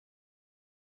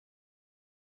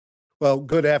Well,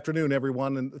 good afternoon,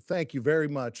 everyone, and thank you very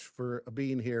much for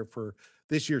being here for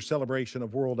this year's celebration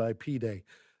of World IP Day.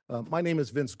 My name is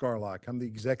Vince Garlock. I'm the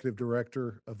Executive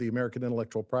Director of the American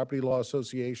Intellectual Property Law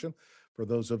Association. For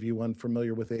those of you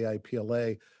unfamiliar with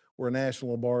AIPLA, we're a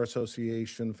national bar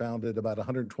association founded about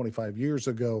 125 years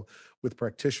ago with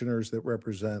practitioners that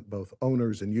represent both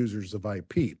owners and users of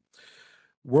IP.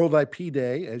 World IP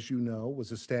Day, as you know,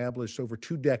 was established over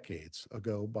 2 decades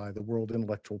ago by the World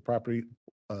Intellectual Property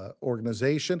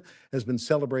Organization, has been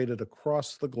celebrated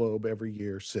across the globe every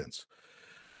year since.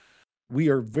 We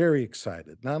are very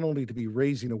excited not only to be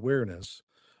raising awareness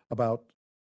about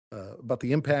about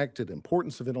the impact and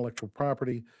importance of intellectual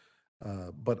property,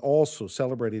 but also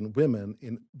celebrating women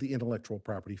in the intellectual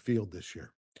property field this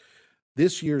year.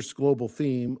 This year's global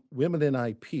theme, Women in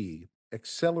IP,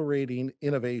 Accelerating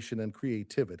Innovation and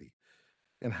Creativity,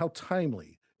 and how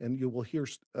timely. And you will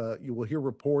hear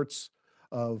reports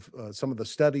of some of the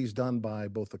studies done by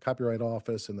both the Copyright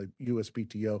Office and the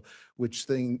USPTO,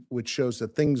 which shows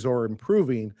that things are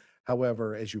improving.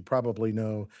 However, as you probably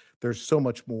know, there's so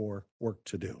much more work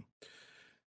to do.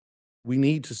 We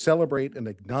need to celebrate and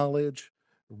acknowledge,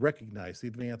 recognize the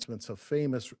advancements of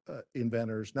famous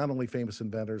inventors, not only famous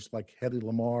inventors like Hedy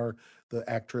Lamarr, the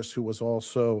actress who was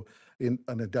also an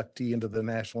inductee into the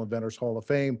National Inventors Hall of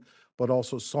Fame, but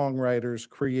also songwriters,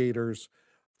 creators,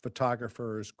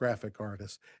 photographers, graphic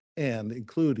artists, and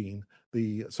including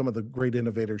some of the great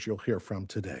innovators you'll hear from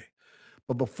today.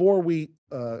 But before we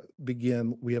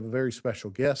begin, we have a very special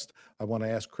guest. I want to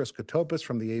ask Chris Katopis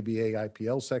from the ABA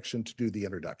IPL section to do the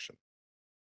introduction.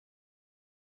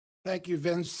 Thank you,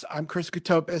 Vince. I'm Chris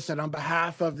Katopis, and on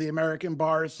behalf of the American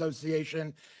Bar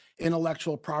Association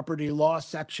Intellectual Property Law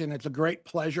section, it's a great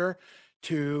pleasure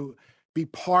to be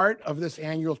part of this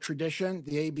annual tradition.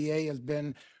 The ABA has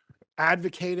been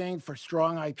advocating for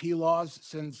strong IP laws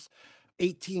since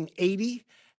 1880,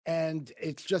 and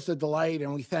it's just a delight,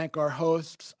 and we thank our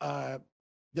hosts, the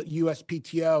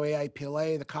USPTO,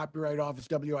 AIPLA, the Copyright Office,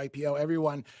 WIPO,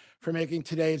 everyone for making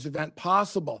today's event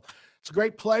possible. It's a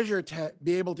great pleasure to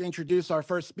be able to introduce our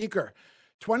first speaker.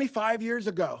 25 years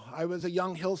ago, I was a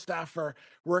young Hill staffer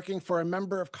working for a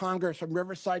member of Congress from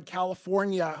Riverside,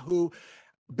 California, who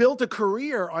built a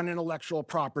career on intellectual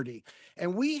property.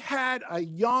 And we had a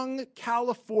young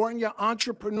California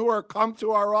entrepreneur come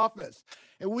to our office,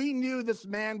 and we knew this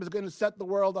man was going to set the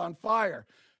world on fire.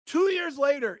 2 years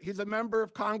later, he's a member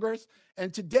of Congress,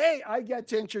 and today I get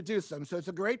to introduce him. So it's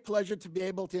a great pleasure to be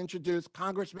able to introduce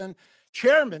Congressman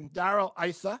Chairman Darrell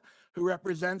Issa, who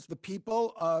represents the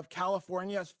people of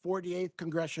California's 48th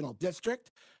Congressional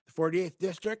District. The 48th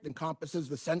District encompasses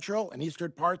the central and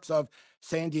eastern parts of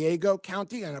San Diego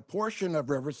County and a portion of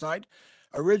Riverside.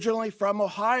 Originally from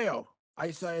Ohio,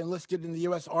 Issa enlisted in the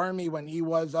U.S. Army when he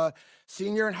was a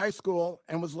senior in high school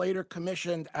and was later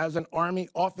commissioned as an Army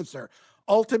officer,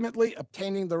 ultimately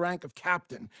obtaining the rank of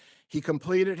captain. He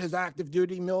completed his active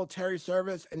duty military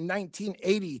service in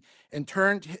 1980 and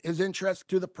turned his interest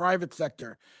to the private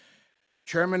sector.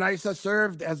 Chairman Issa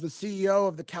served as the CEO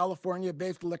of the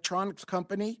California-based electronics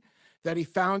company that he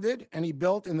founded and he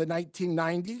built in the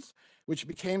 1990s, which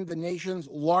became the nation's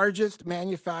largest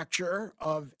manufacturer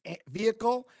of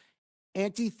vehicle,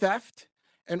 anti-theft,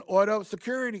 and auto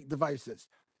security devices.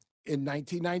 In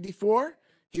 1994,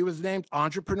 he was named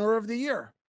Entrepreneur of the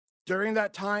Year. During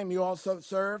that time, he also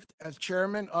served as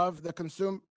chairman of the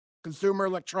Consumer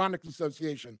Electronics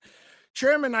Association.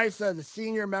 Chairman Issa is a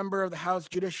senior member of the House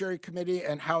Judiciary Committee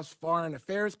and House Foreign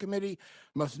Affairs Committee.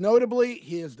 Most notably,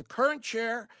 he is the current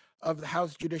chair of the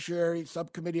House Judiciary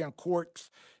Subcommittee on Courts,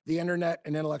 the Internet,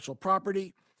 and Intellectual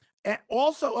Property. And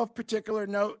also of particular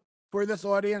note for this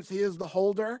audience, he is the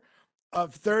holder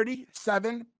of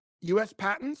 37 U.S.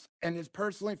 patents and is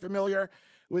personally familiar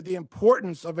with the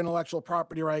importance of intellectual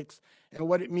property rights and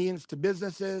what it means to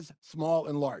businesses, small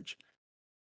and large.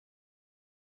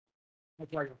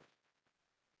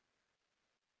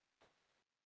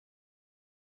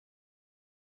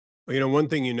 Well, one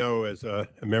thing you know as a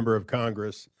member of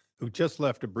Congress who just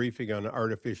left a briefing on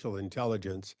artificial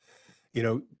intelligence,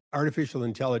 artificial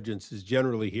intelligence is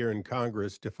generally here in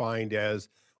Congress defined as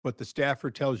what the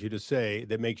staffer tells you to say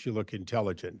that makes you look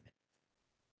intelligent.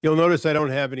 You'll notice I don't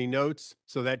have any notes,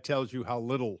 so that tells you how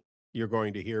little you're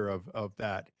going to hear of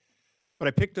that. But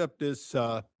I picked up this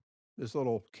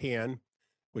little can,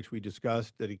 which we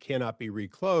discussed, that it cannot be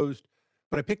reclosed,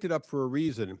 but I picked it up for a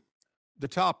reason. The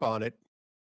top on it,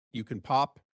 you can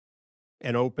pop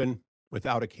and open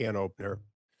without a can opener,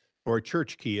 or a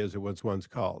church key as it was once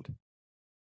called.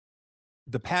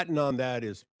 The patent on that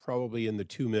is probably in the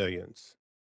 2 millions.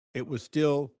 It was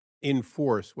still in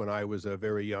force when I was a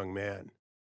very young man.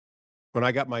 When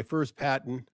I got my first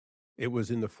patent, it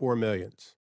was in the 4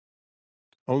 millions.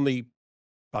 Only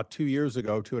about 2 years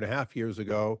ago, 2.5 years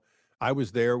ago, I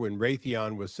was there when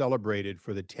Raytheon was celebrated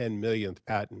for the 10 millionth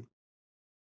patent.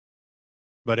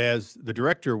 But as the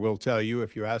director will tell you,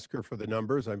 if you ask her for the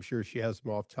numbers, I'm sure she has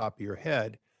them off the top of your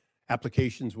head.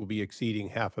 Applications will be exceeding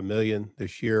 500,000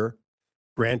 this year.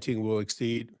 Granting will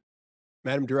exceed,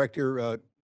 Madam Director,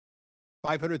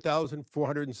 500,000,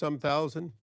 400 and some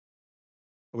thousand.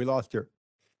 We lost her.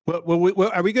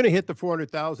 Well, are we going to hit the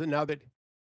 400,000 now that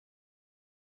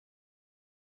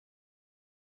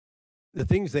the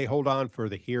things they hold on for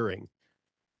the hearing?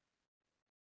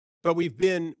 But we've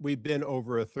been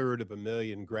over a third of a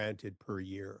million granted per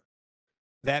year.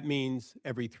 That means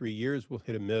every 3 years we'll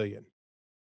hit 1 million.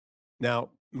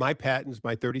 Now, my patents,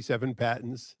 my 37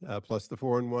 patents, plus the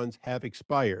foreign ones, have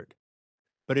expired.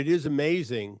 But it is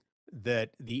amazing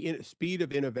that the speed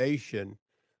of innovation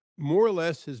more or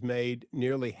less has made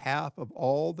nearly half of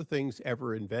all the things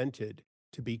ever invented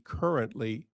to be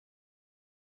currently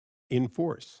in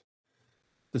force.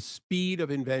 The speed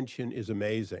of invention is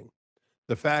amazing.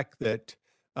 The fact that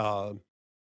Huawei,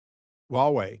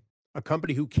 a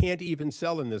company who can't even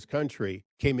sell in this country,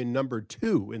 came in number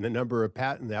 2 in the number of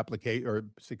patent application or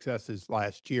successes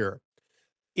last year.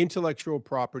 Intellectual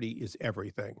property is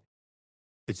everything.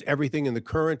 It's everything in the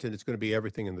current, and it's going to be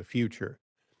everything in the future.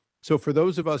 So for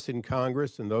those of us in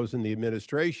Congress and those in the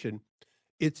administration,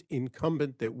 it's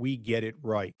incumbent that we get it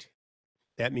right.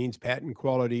 That means patent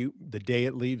quality, the day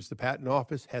it leaves the patent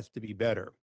office, has to be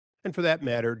better. And for that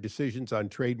matter, decisions on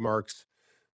trademarks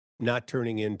not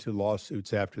turning into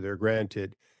lawsuits after they're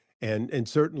granted. And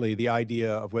certainly the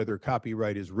idea of whether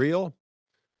copyright is real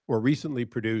or recently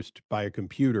produced by a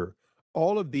computer.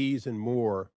 All of these and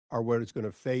more are what is going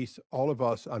to face all of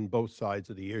us on both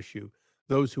sides of the issue,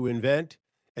 those who invent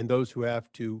and those who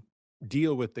have to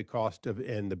deal with the cost of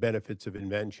and the benefits of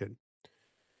invention.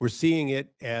 We're seeing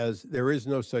it as there is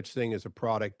no such thing as a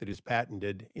product that is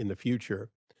patented in the future.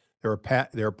 There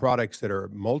are products that are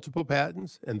multiple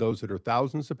patents and those that are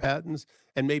thousands of patents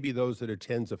and maybe those that are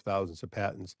tens of thousands of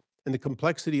patents. And the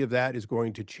complexity of that is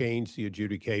going to change the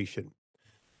adjudication.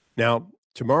 Now,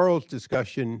 tomorrow's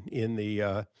discussion in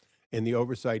the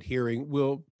oversight hearing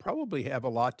will probably have a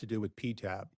lot to do with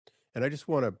PTAB. And I just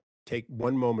want to take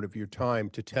one moment of your time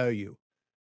to tell you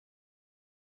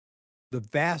the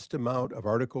vast amount of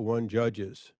Article 1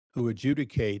 judges who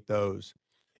adjudicate those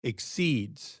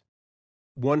exceeds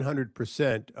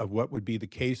 100% of what would be the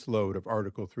caseload of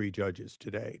Article 3 judges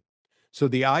today. So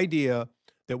the idea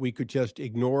that we could just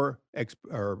ignore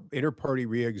or inter-party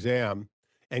re-exam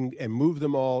and move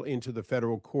them all into the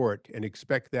federal court and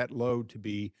expect that load to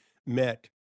be met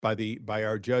by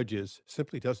our judges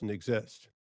simply doesn't exist.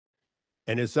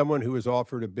 And as someone who has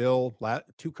offered a bill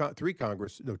two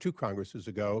Congresses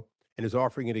ago and is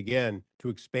offering it again to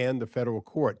expand the federal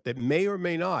court that may or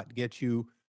may not get you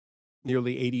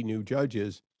nearly 80 new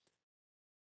judges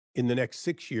in the next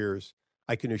 6 years,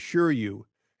 I can assure you,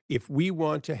 if we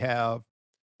want to have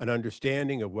an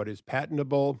understanding of what is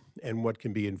patentable and what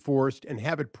can be enforced and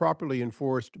have it properly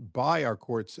enforced by our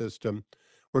court system,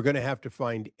 we're going to have to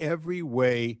find every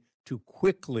way to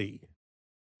quickly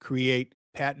create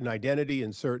patent identity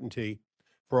and certainty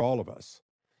for all of us.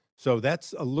 So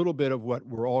that's a little bit of what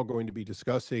we're all going to be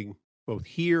discussing both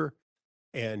here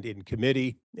and in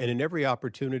committee and in every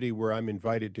opportunity where I'm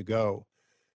invited to go.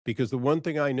 Because the one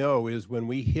thing I know is when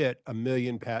we hit 1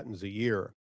 million patents a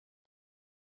year,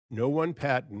 no one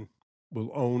patent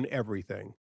will own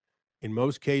everything. In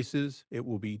most cases, it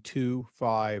will be 2,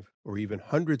 5, or even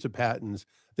hundreds of patents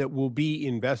that will be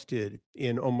invested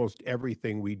in almost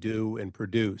everything we do and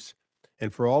produce.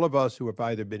 And for all of us who have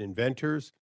either been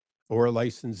inventors or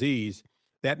licensees,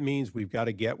 that means we've got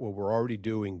to get what we're already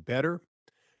doing better.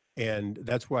 And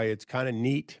that's why it's kind of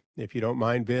neat, if you don't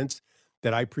mind, Vince,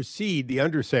 that I precede the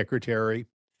undersecretary,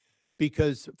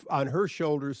 because on her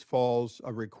shoulders falls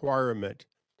a requirement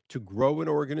to grow an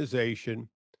organization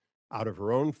out of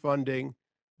her own funding,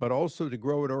 but also to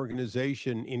grow an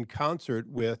organization in concert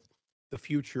with the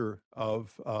future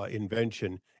of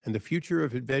invention. And the future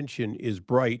of invention is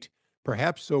bright,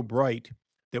 perhaps so bright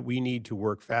that we need to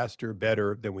work faster,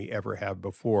 better than we ever have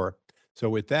before. So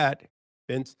with that,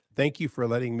 Vince, thank you for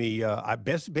letting me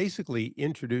basically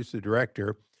introduce the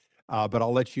director, but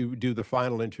I'll let you do the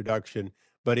final introduction.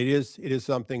 But it is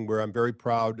something where I'm very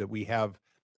proud that we have,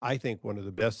 I think, one of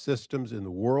the best systems in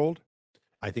the world.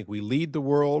 I think we lead the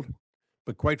world,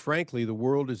 but quite frankly, the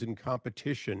world is in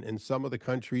competition, and some of the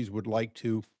countries would like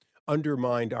to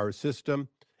undermine our system.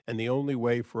 And the only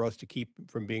way for us to keep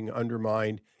from being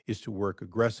undermined is to work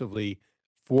aggressively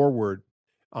forward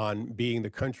on being the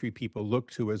country people look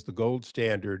to as the gold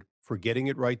standard for getting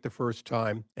it right the first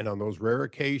time, and on those rare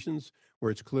occasions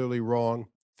where it's clearly wrong,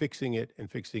 fixing it and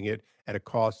fixing it at a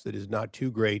cost that is not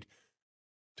too great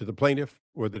to the plaintiff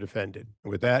or the defendant.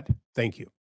 And with that, thank you.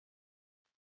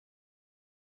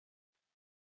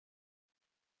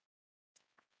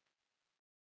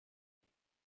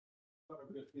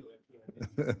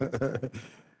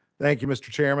 Thank you, Mr.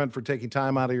 Chairman, for taking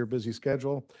time out of your busy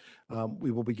schedule.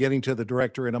 We will be getting to the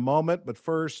director in a moment, but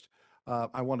first,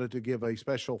 I wanted to give a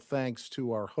special thanks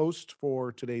to our host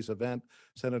for today's event,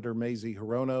 Senator Mazie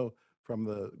Hirono from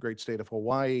the great state of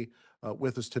Hawaii.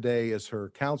 With us today is her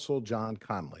counsel, John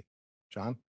Conley.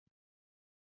 John?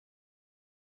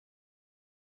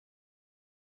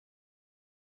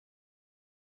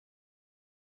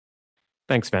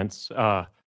 Thanks, Vince.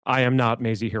 I am not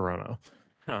Mazie Hirono,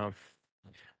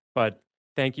 but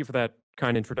thank you for that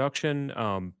kind introduction.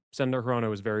 Senator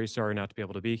Hirono is very sorry not to be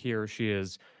able to be here. She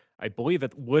is, I believe,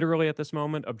 literally at this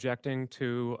moment, objecting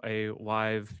to a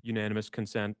live unanimous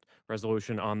consent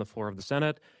resolution on the floor of the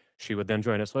Senate. She would then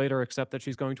join us later, except that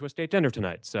she's going to a state dinner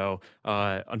tonight. So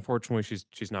unfortunately,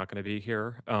 she's not going to be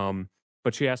here.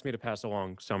 But she asked me to pass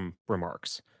along some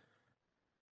remarks.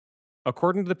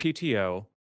 According to the PTO,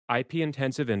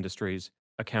 IP-intensive industries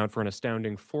account for an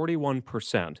astounding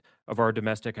 41% of our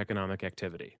domestic economic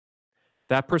activity.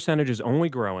 That percentage is only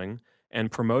growing, and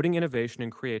promoting innovation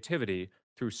and creativity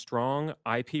through strong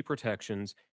IP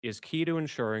protections is key to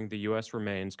ensuring the U.S.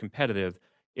 remains competitive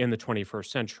in the 21st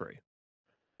century.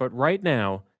 But right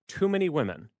now, too many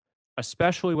women,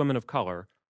 especially women of color,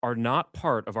 are not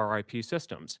part of our IP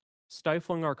systems,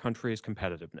 stifling our country's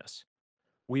competitiveness.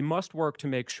 We must work to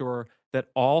make sure that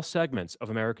all segments of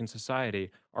American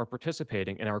society are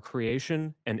participating in our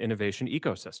creation and innovation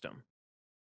ecosystem.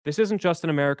 This isn't just an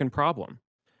American problem.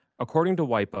 According to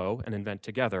WIPO and Invent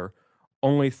Together,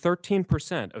 only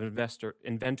 13% of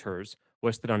inventors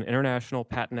listed on international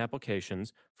patent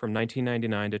applications from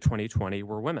 1999 to 2020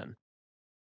 were women.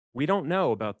 We don't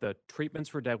know about the treatments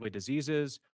for deadly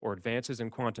diseases or advances in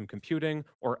quantum computing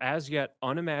or as yet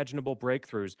unimaginable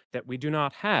breakthroughs that we do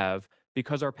not have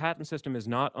because our patent system is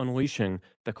not unleashing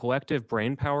the collective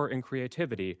brainpower and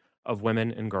creativity of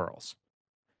women and girls.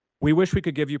 We wish we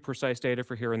could give you precise data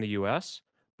for here in the US,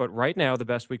 but right now the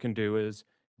best we can do is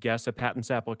guess a patent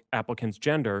applicant's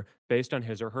gender based on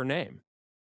his or her name.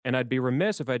 And I'd be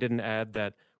remiss if I didn't add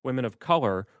that women of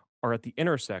color are at the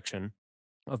intersection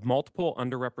of multiple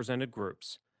underrepresented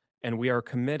groups, and we are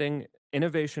committing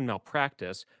innovation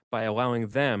malpractice by allowing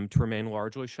them to remain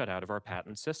largely shut out of our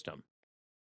patent system.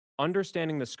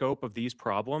 Understanding the scope of these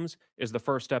problems is the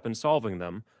first step in solving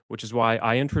them, which is why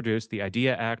I introduced the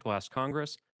IDEA Act last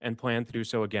Congress and plan to do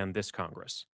so again this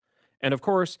Congress. And of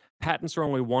course, patents are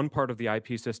only one part of the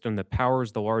IP system that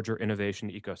powers the larger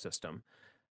innovation ecosystem.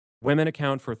 Women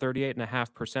account for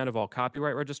 38.5% of all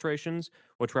copyright registrations,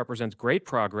 which represents great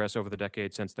progress over the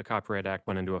decade since the Copyright Act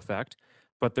went into effect,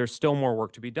 but there's still more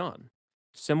work to be done.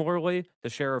 Similarly, the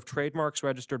share of trademarks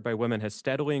registered by women has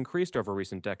steadily increased over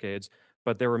recent decades,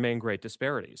 but there remain great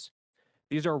disparities.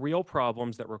 These are real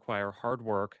problems that require hard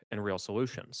work and real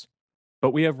solutions.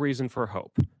 But we have reason for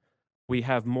hope. We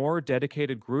have more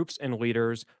dedicated groups and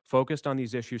leaders focused on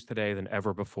these issues today than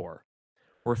ever before.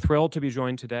 We're thrilled to be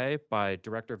joined today by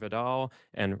Director Vidal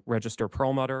and Register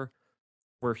Perlmutter.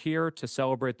 We're here to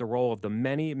celebrate the role of the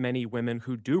many, many women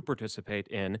who do participate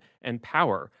in and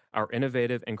power our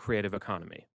innovative and creative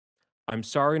economy. I'm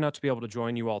sorry not to be able to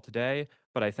join you all today,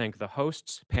 but I thank the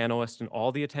hosts, panelists, and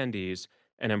all the attendees,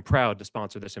 and am proud to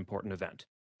sponsor this important event.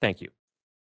 Thank you.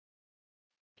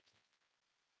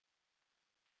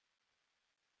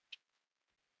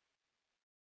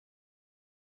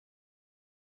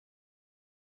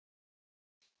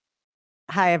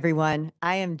 Hi, everyone.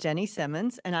 I am Jenny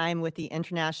Simmons, and I am with the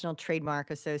International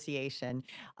Trademark Association.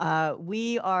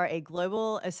 We are a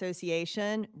global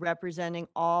association representing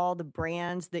all the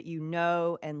brands that you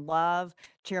know and love.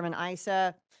 Chairman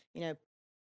Issa,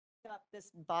 up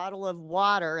this bottle of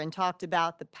water and talked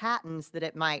about the patents that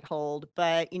it might hold,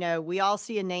 but we all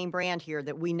see a name brand here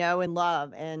that we know and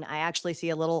love, and I actually see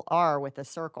a little R with a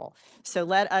circle. So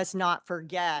let us not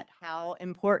forget how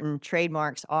important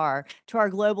trademarks are to our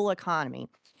global economy.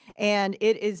 And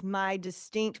it is my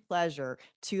distinct pleasure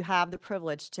to have the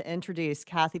privilege to introduce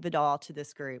Kathy Vidal to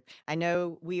this group. I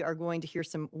know we are going to hear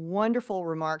some wonderful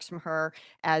remarks from her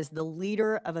as the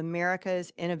leader of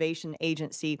America's Innovation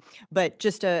Agency, but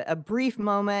just a brief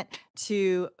moment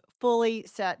to fully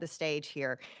set the stage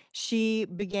here. She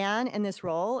began in this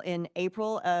role in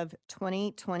April of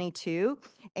 2022,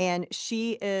 and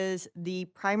she is the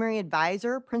primary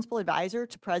advisor, principal advisor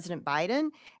to President Biden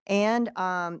and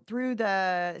through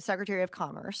the Secretary of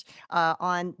Commerce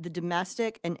on the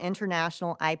domestic and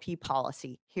international IP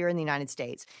policy here in the United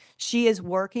States. She is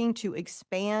working to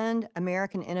expand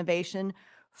American innovation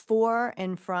for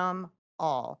and from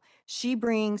all. She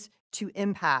brings to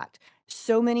impact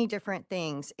so many different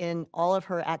things in all of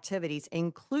her activities,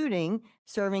 including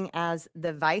serving as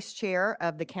the vice chair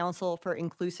of the Council for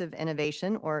Inclusive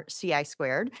Innovation, or CI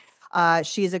Squared.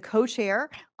 She is a co-chair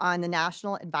on the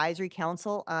National Advisory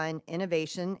Council on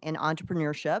Innovation and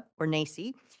Entrepreneurship, or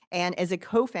NACI, and is a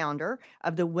co-founder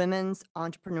of the Women's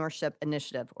Entrepreneurship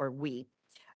Initiative, or WE.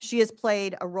 She has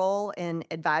played a role in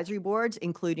advisory boards,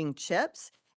 including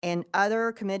CHIPS, and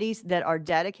other committees that are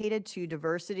dedicated to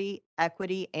diversity,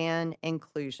 equity, and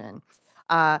inclusion.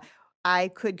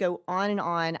 I could go on and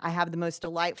on. I have the most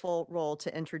delightful role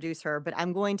to introduce her, but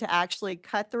I'm going to actually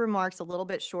cut the remarks a little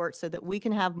bit short so that we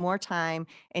can have more time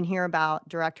and hear about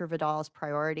Director Vidal's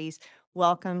priorities.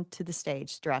 Welcome to the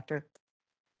stage, Director.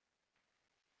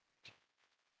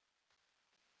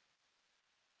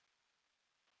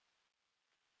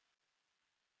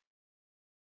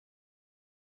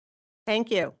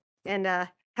 Thank you. And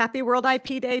happy World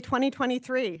IP Day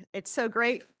 2023. It's so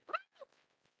great.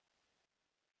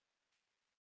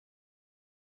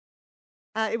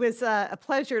 It was a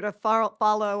pleasure to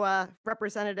follow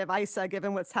Representative Issa,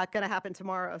 given what's going to happen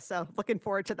tomorrow. So looking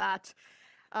forward to that.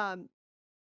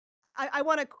 I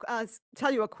want to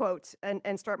tell you a quote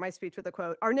and start my speech with a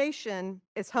quote. Our nation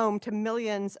is home to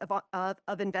millions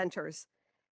of inventors,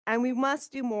 and we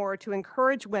must do more to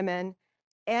encourage women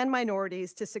and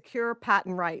minorities to secure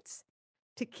patent rights.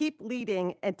 To keep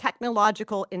leading in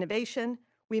technological innovation,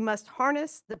 we must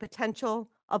harness the potential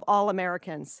of all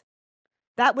Americans.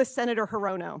 That was Senator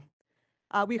Hirono.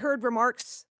 We heard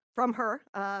remarks from her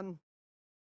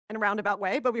in a roundabout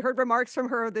way, but we heard remarks from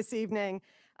her this evening,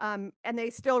 and they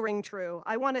still ring true.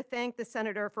 I want to thank the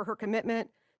senator for her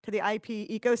commitment to the IP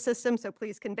ecosystem, so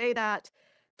please convey that,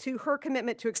 to her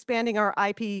commitment to expanding our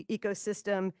IP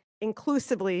ecosystem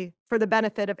inclusively for the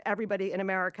benefit of everybody in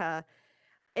America,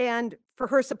 and for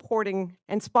her supporting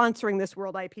and sponsoring this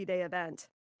World IP Day event.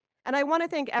 And I want to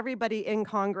thank everybody in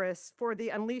Congress for the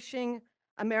Unleashing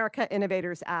America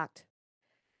Innovators Act.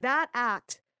 That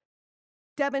act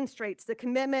demonstrates the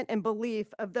commitment and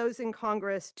belief of those in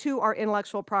Congress to our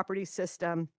intellectual property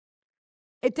system.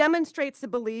 It demonstrates the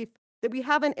belief that we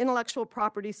have an intellectual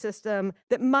property system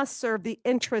that must serve the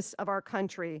interests of our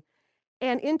country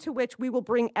and into which we will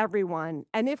bring everyone.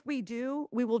 And if we do,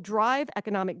 we will drive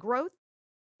economic growth,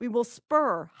 we will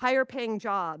spur higher paying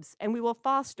jobs, and we will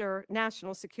foster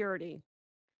national security.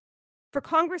 For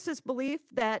Congress's belief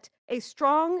that a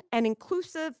strong and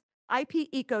inclusive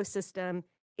IP ecosystem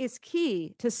is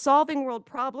key to solving world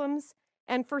problems,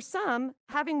 and for some,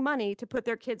 having money to put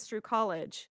their kids through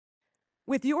college.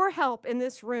 With your help in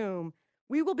this room,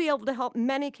 we will be able to help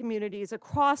many communities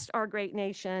across our great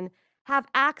nation have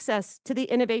access to the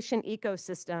innovation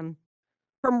ecosystem,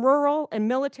 from rural and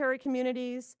military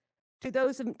communities to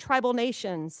those of tribal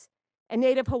nations and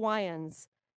Native Hawaiians,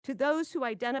 to those who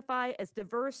identify as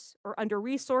diverse or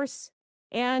under-resourced,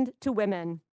 and to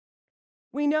women.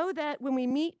 We know that when we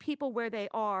meet people where they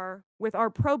are with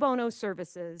our pro bono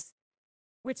services,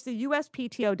 which the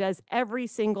USPTO does every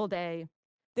single day,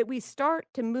 that we start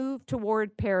to move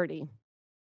toward parity.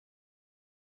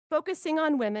 Focusing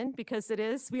on women, because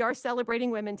we are celebrating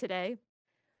women today,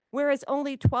 whereas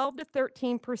only 12 to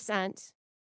 13%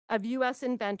 of US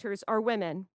inventors are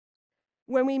women.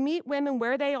 When we meet women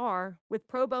where they are with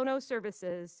pro bono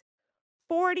services,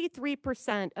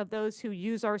 43% of those who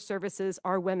use our services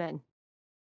are women.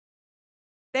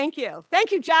 Thank you.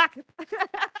 Thank you, Jack.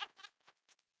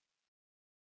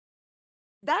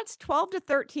 That's 12 to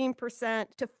 13%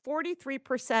 to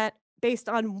 43% based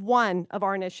on one of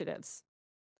our initiatives.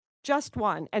 Just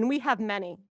one, and we have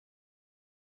many.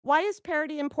 Why is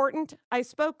parity important? I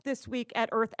spoke this week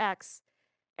at EarthX,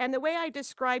 and the way I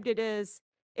described it is,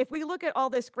 if we look at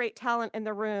all this great talent in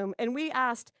the room, and we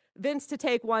asked Vince to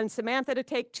take one, Samantha to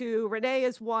take two, Renee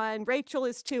is one, Rachel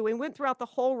is two, and went throughout the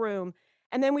whole room,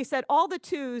 and then we said, all the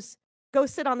twos, go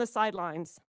sit on the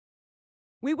sidelines.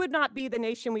 We would not be the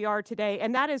nation we are today,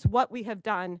 and that is what we have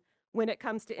done when it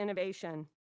comes to innovation.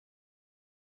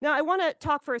 Now, I want to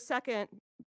talk for a second,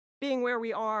 being where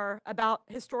we are, about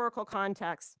historical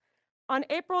context. On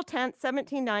April 10th,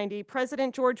 1790,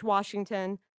 President George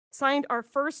Washington signed our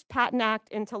first Patent Act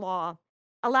into law,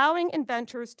 allowing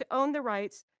inventors to own the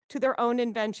rights to their own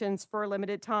inventions for a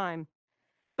limited time.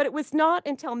 But it was not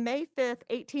until May 5th,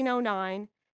 1809,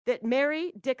 that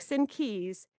Mary Dixon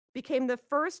Keyes became the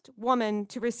first woman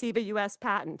to receive a U.S.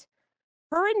 patent.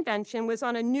 Her invention was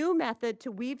on a new method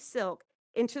to weave silk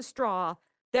into straw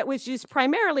that was used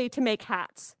primarily to make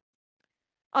hats.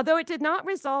 Although it did not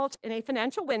result in a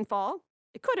financial windfall,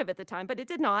 it could have at the time, but it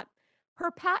did not,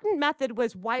 her patent method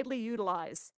was widely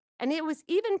utilized, and it was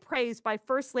even praised by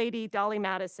First Lady Dolly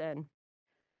Madison.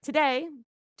 Today,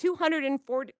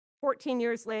 214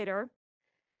 years later,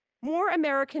 more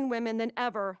American women than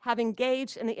ever have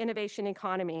engaged in the innovation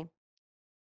economy.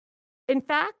 In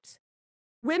fact,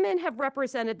 women have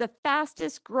represented the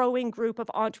fastest growing group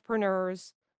of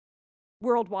entrepreneurs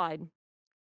worldwide.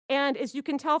 And as you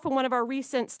can tell from one of our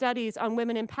recent studies on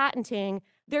women in patenting,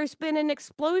 there's been an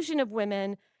explosion of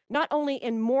women, not only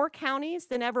in more counties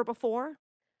than ever before,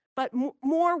 but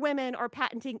more women are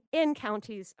patenting in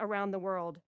counties around the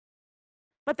world.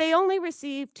 But they only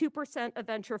receive 2% of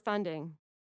venture funding.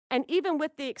 And even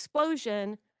with the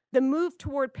explosion, the move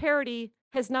toward parity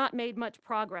has not made much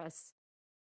progress.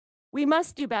 We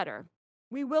must do better.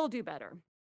 We will do better.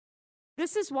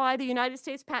 This is why the United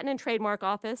States Patent and Trademark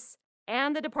Office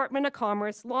and the Department of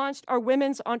Commerce launched our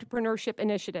Women's Entrepreneurship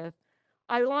Initiative.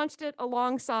 I launched it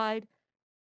alongside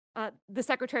the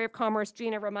Secretary of Commerce,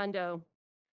 Gina Raimondo.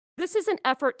 This is an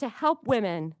effort to help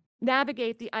women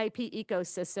navigate the IP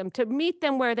ecosystem, to meet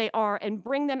them where they are and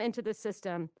bring them into the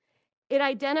system. It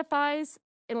identifies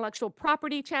intellectual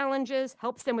property challenges,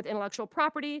 helps them with intellectual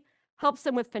property, helps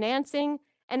them with financing,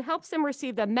 and helps them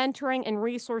receive the mentoring and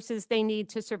resources they need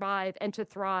to survive and to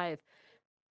thrive.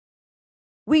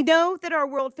 We know that our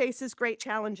world faces great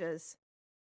challenges.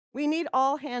 We need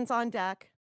all hands on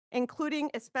deck,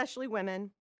 including especially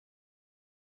women,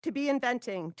 to be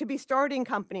inventing, to be starting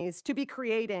companies, to be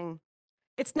creating.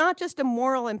 It's not just a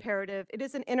moral imperative, it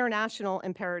is an international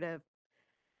imperative.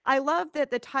 I love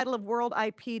that the title of World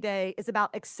IP Day is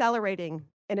about accelerating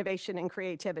innovation and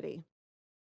creativity.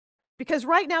 Because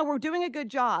right now we're doing a good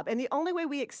job, and the only way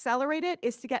we accelerate it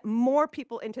is to get more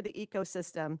people into the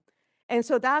ecosystem. And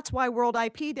so that's why World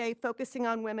IP Day, focusing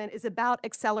on women, is about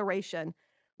acceleration.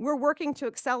 We're working to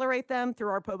accelerate them through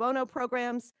our pro bono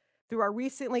programs, through our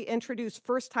recently introduced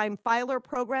first-time filer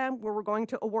program, where we're going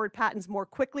to award patents more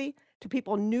quickly to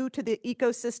people new to the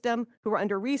ecosystem who are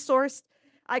under-resourced.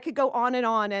 I could go on,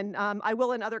 and I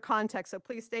will in other contexts, so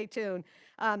please stay tuned.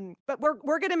 But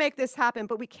we're going to make this happen,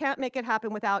 but we can't make it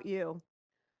happen without you.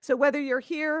 So whether you're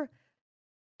here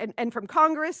and from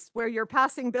Congress, where you're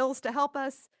passing bills to help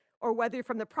us, or whether you're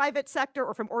from the private sector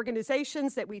or from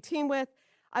organizations that we team with,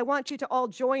 I want you to all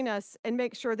join us and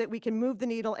make sure that we can move the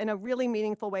needle in a really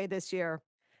meaningful way this year.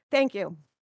 Thank you.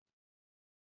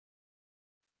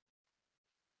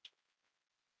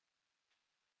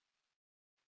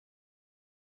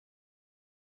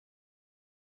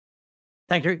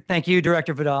 Thank you,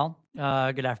 Director Vidal.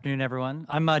 Good afternoon, everyone.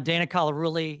 I'm Dana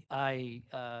Calarulli. I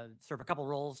serve a couple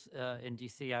roles in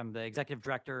DC. I'm the Executive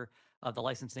Director of the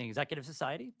Licensing Executive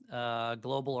Society, a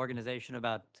global organization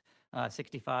about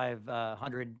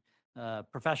 6,500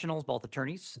 professionals, both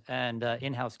attorneys and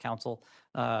in-house counsel,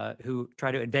 who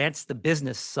try to advance the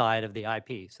business side of the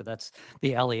IP. So that's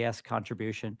the LES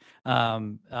contribution.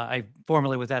 I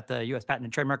formerly was at the U.S. Patent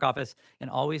and Trademark Office and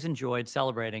always enjoyed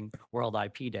celebrating World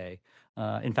IP Day.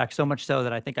 In fact, so much so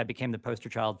that I think I became the poster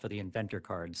child for the inventor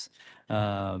cards.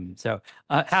 So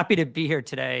happy to be here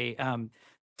today.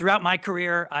 Throughout my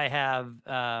career, I have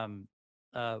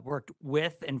worked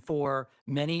with and for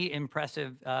many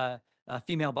impressive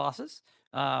female bosses,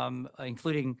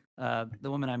 including the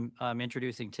woman I'm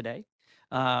introducing today.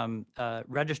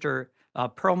 Register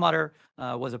Perlmutter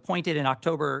was appointed in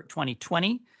October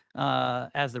 2020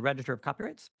 as the Register of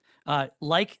Copyrights.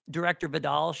 Like Director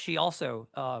Vidal, she also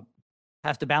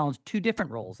has to balance two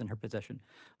different roles in her position.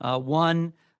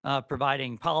 One,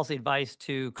 providing policy advice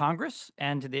to Congress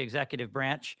and to the executive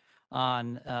branch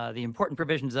on the important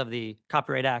provisions of the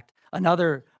Copyright Act.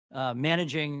 Another,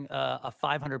 managing a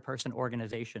 500-person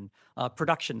organization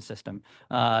production system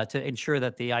to ensure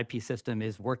that the IP system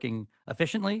is working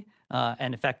efficiently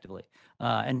and effectively.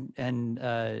 And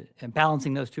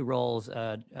balancing those two roles,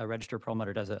 Register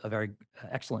Perlmutter does a very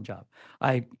excellent job.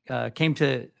 I came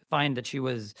to find that she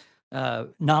was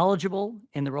knowledgeable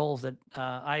in the roles that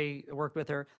I worked with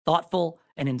her, thoughtful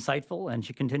and insightful, and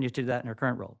she continues to do that in her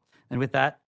current role. And with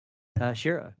that,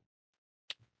 Shira.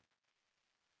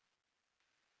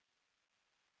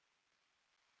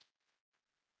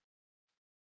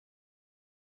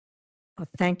 Well,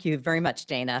 thank you very much,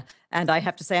 Dana. And I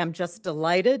have to say, I'm just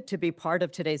delighted to be part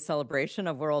of today's celebration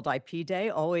of World IP Day,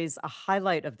 always a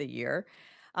highlight of the year.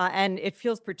 And it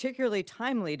feels particularly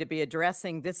timely to be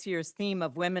addressing this year's theme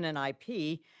of women in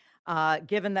IP,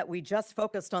 given that we just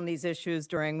focused on these issues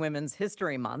during Women's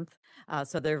History Month.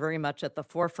 So they're very much at the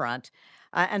forefront.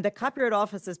 And the Copyright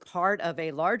Office is part of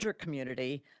a larger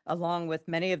community, along with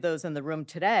many of those in the room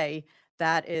today,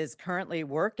 that is currently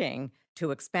working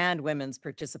to expand women's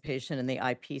participation in the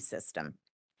IP system.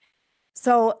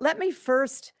 So let me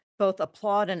first both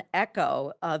applaud and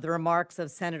echo the remarks of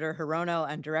Senator Hirono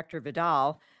and Director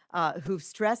Vidal, who've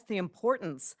stressed the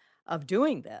importance of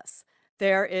doing this.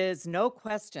 There is no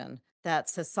question that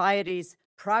society's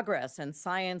progress in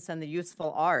science and the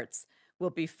useful arts will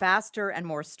be faster and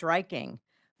more striking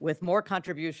with more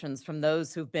contributions from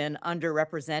those who've been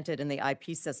underrepresented in the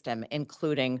IP system,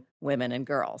 including women and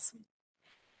girls.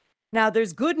 Now,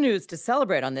 there's good news to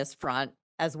celebrate on this front,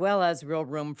 as well as real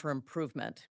room for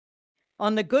improvement.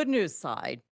 On the good news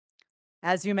side,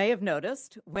 as you may have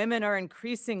noticed, women are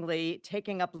increasingly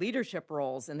taking up leadership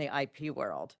roles in the IP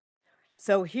world.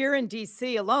 So here in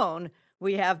DC alone,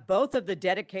 we have both of the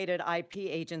dedicated IP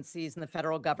agencies in the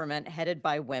federal government headed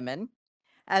by women,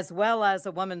 as well as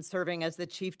a woman serving as the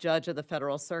chief judge of the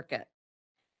federal circuit.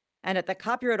 And at the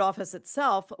Copyright Office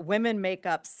itself, women make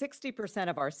up 60%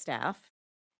 of our staff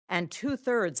and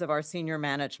 2/3 of our senior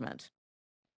management.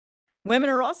 Women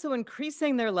are also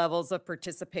increasing their levels of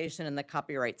participation in the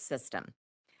copyright system.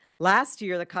 Last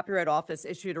year, the Copyright Office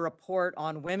issued a report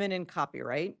on women in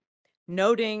copyright,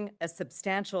 noting a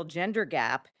substantial gender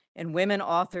gap in women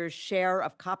authors' share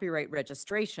of copyright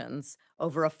registrations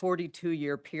over a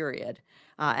 42-year period.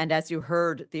 And as you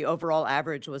heard, the overall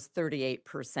average was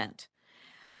 38%.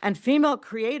 And female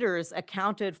creators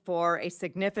accounted for a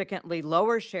significantly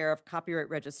lower share of copyright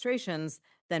registrations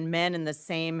than men in the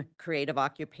same creative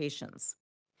occupations.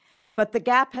 But the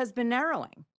gap has been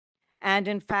narrowing. And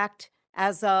in fact,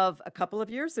 as of a couple of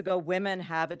years ago, women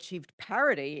have achieved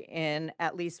parity in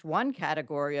at least one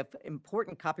category of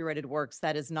important copyrighted works,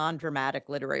 that is non-dramatic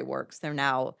literary works. They're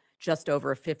now just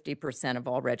over 50% of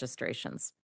all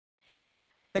registrations.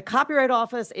 The Copyright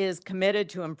Office is committed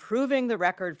to improving the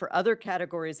record for other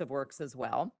categories of works as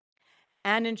well,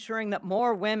 and ensuring that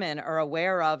more women are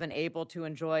aware of and able to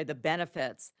enjoy the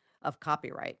benefits of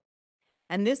copyright.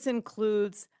 And this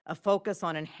includes a focus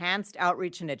on enhanced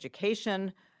outreach and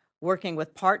education, working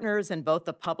with partners in both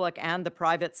the public and the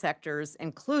private sectors,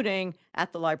 including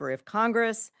at the Library of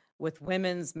Congress, with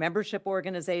women's membership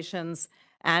organizations,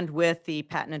 and with the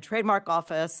Patent and Trademark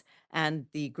Office and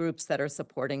the groups that are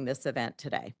supporting this event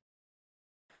today.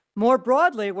 More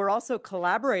broadly, we're also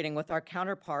collaborating with our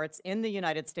counterparts in the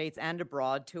United States and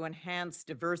abroad to enhance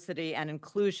diversity and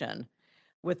inclusion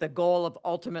with the goal of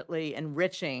ultimately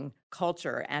enriching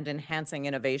culture and enhancing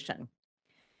innovation.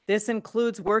 This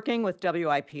includes working with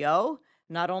WIPO,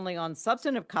 not only on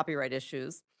substantive copyright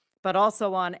issues, but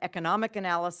also on economic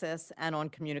analysis and on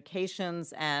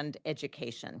communications and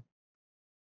education.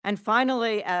 And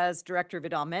finally, as Director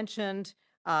Vidal mentioned,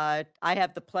 I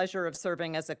have the pleasure of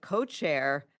serving as a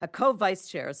co-vice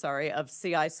chair, of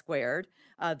CI Squared,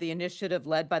 the initiative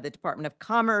led by the Department of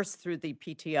Commerce through the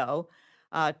PTO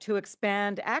to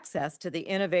expand access to the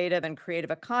innovative and creative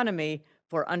economy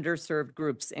for underserved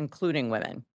groups, including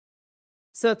women.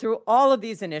 So through all of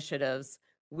these initiatives,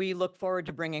 we look forward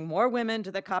to bringing more women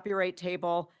to the copyright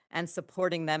table and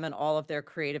supporting them in all of their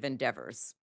creative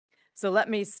endeavors. So let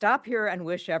me stop here and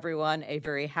wish everyone a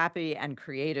very happy and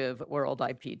creative World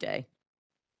IP Day.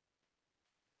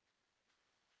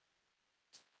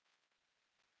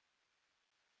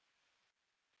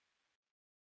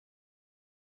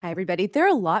 Hi, everybody. There are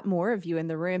a lot more of you in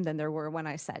the room than there were when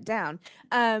I sat down.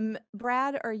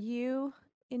 Brad, are you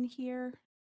in here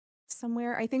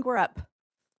somewhere? I think we're up.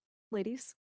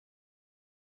 Ladies.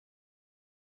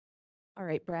 All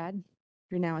right, Brad,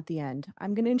 you're now at the end.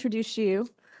 I'm going to introduce you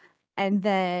and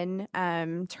then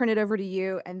turn it over to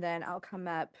you, and then I'll come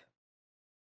up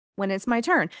when it's my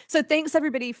turn. So thanks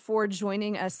everybody for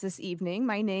joining us this evening.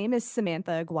 My name is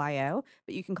Samantha Aguayo,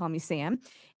 but you can call me Sam.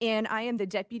 And I am the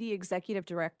Deputy Executive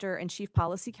Director and Chief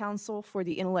Policy Counsel for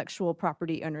the Intellectual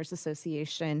Property Owners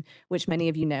Association, which many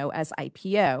of you know as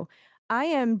IPO. I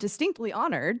am distinctly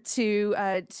honored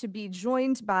to be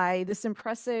joined by this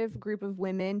impressive group of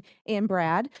women and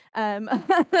Brad on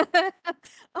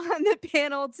the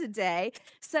panel today.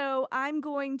 So I'm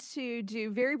going to do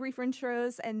very brief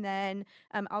intros, and then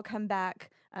I'll come back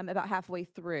about halfway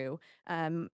through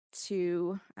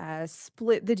to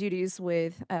split the duties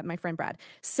with my friend Brad.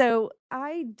 So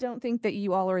I don't think that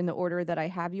you all are in the order that I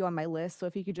have you on my list. So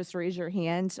if you could just raise your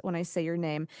hand when I say your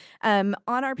name. On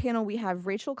our panel, we have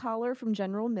Rachel Collar from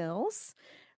General Mills,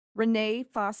 Renee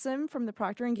Fossum from the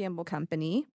Procter & Gamble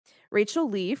Company, Rachel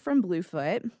Lee from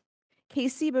Bluefoot,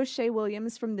 Casey Boucher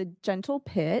Williams from the Gentle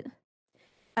Pit,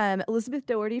 Elizabeth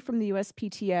Doherty from the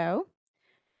USPTO,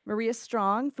 Maria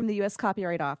Strong from the U.S.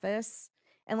 Copyright Office,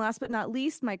 and last but not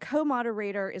least, my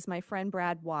co-moderator is my friend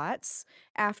Brad Watts.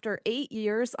 After 8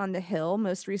 years on the Hill,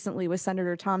 most recently with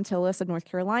Senator Tom Tillis of North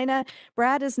Carolina,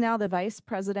 Brad is now the Vice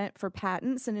President for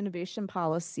Patents and Innovation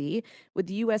Policy with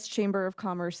the U.S. Chamber of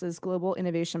Commerce's Global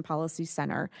Innovation Policy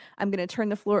Center. I'm going to turn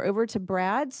the floor over to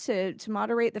Brad to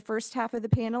moderate the first half of the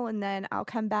panel, and then I'll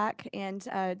come back and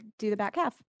do the back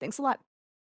half. Thanks a lot.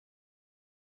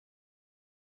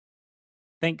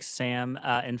 Thanks, Sam.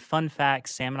 And fun fact,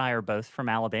 Sam and I are both from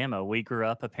Alabama. We grew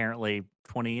up apparently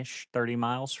 20-ish, 30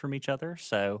 miles from each other.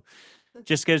 So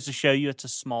just goes to show you it's a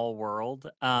small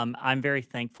world. I'm very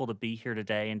thankful to be here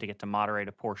today and to get to moderate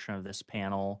a portion of this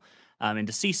panel and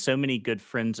to see so many good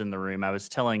friends in the room. I was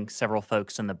telling several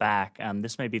folks in the back,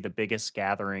 this may be the biggest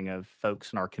gathering of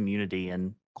folks in our community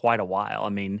in quite a while. I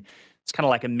mean, it's kind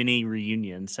of like a mini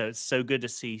reunion. So it's so good to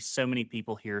see so many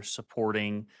people here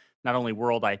supporting not only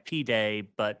World IP Day,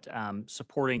 but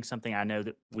supporting something I know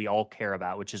that we all care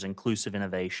about, which is inclusive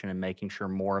innovation and making sure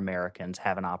more Americans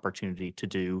have an opportunity to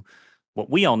do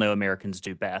what we all know Americans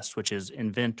do best, which is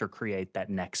invent or create that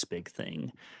next big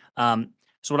thing.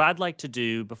 So what I'd like to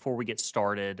do before we get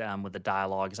started with the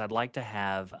dialogue is I'd like to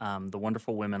have the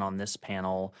wonderful women on this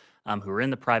panel who are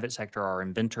in the private sector, our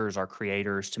inventors, our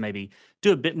creators, to maybe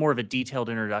do a bit more of a detailed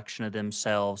introduction of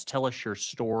themselves, tell us your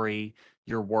story,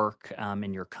 your work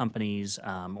in your companies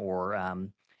or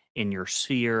in your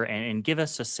sphere, and give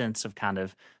us a sense of kind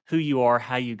of who you are,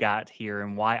 how you got here,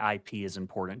 and why IP is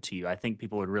important to you. I think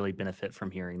people would really benefit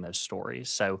from hearing those stories.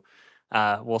 So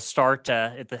we'll start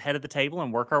at the head of the table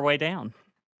and work our way down.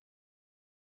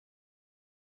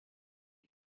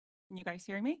 Can you guys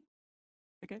hear me?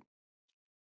 We good?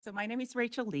 So my name is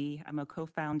Rachel Lee. I'm a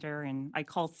co-founder and I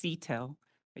call CTO,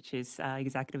 which is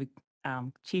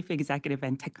Chief Executive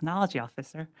and Technology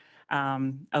Officer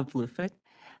of Bluefoot.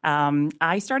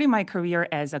 I started my career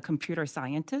as a computer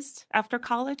scientist after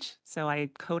college. So I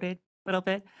coded a little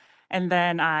bit. And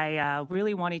then I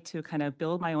really wanted to kind of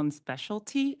build my own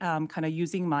specialty, kind of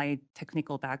using my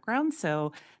technical background.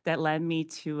 So that led me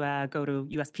to go to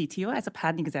USPTO as a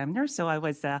patent examiner. So I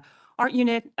was art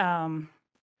unit,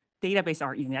 database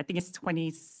art unit. I think it's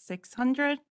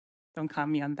 2600. Don't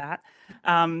count me on that.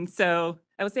 So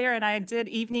I was there and I did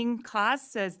evening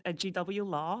class as a GW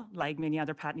Law, like many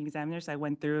other patent examiners. I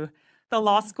went through the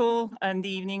law school in the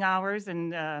evening hours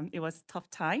and it was a tough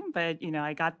time, but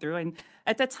I got through. And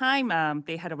at the time,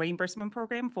 they had a reimbursement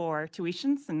program for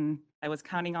tuitions and I was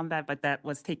counting on that, but that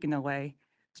was taken away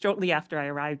shortly after I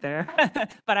arrived there.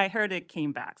 But I heard it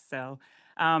came back. So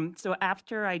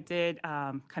after I did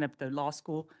kind of the law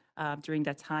school, during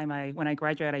that time, when I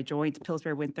graduated, I joined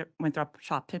Pillsbury Winthrop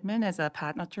Shaw Pittman as a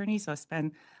patent attorney. So I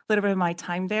spent a little bit of my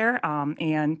time there.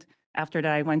 And after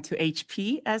that, I went to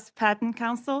HP as patent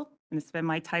counsel and spent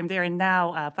my time there. And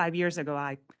now, 5 years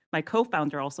ago, my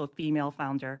co-founder, also a female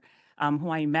founder, who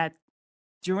I met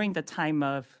during the time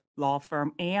of law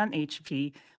firm and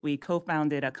HP, we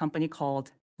co-founded a company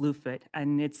called Bluefoot,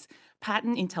 and it's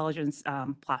patent intelligence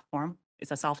platform. It's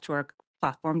a software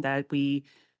platform that we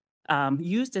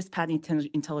use this patent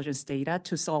intelligence data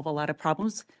to solve a lot of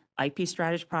problems, IP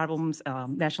strategy problems,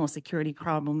 national security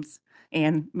problems,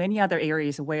 and many other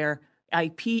areas where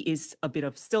IP is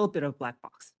still a bit of black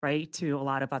box, right, to a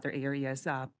lot of other areas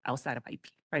outside of IP,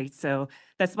 right? So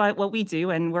that's what we do,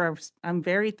 and I'm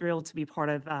very thrilled to be part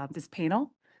of this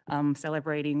panel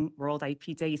celebrating World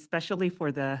IP Day, especially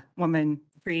for the women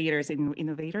creators and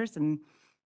innovators, and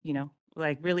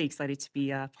really excited to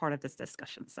be part of this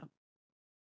discussion. So.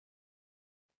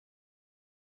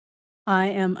 I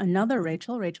am another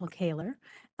Rachel Kaler.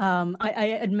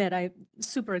 I admit I'm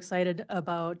super excited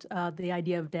about the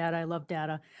idea of data. I love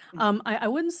data. I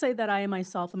wouldn't say that I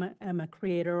myself am a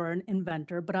creator or an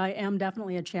inventor, but I am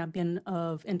definitely a champion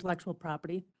of intellectual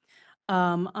property.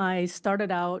 I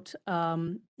started out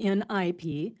in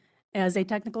IP as a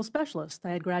technical specialist.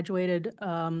 I had graduated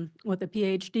with a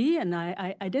PhD, and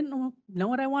I didn't know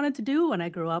what I wanted to do when I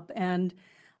grew up. And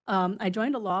I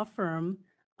joined a law firm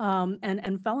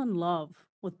and fell in love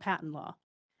with patent law.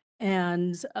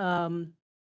 And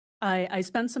I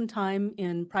spent some time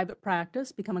in private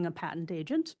practice becoming a patent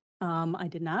agent. I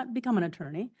did not become an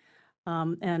attorney.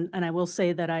 And I will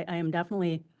say that I am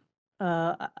definitely,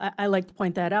 I like to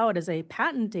point that out as a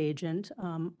patent agent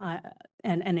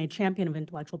and a champion of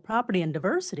intellectual property and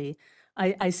diversity.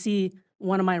 I see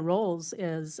one of my roles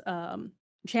is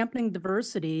championing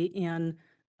diversity in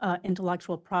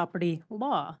intellectual property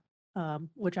law.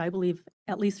 which I believe,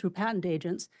 at least through patent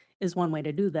agents, is one way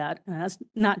to do that. And that's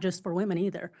not just for women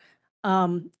either.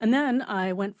 And then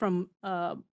I went from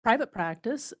private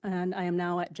practice, and I am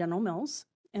now at General Mills,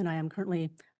 and I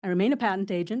remain a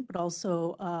patent agent, but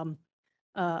also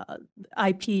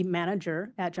IP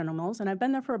manager at General Mills, and I've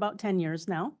been there for about 10 years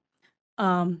now.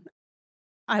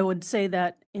 I would say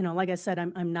that, like I said,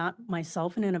 I'm not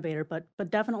myself an innovator, but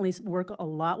definitely work a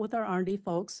lot with our R&D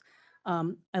folks.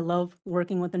 I love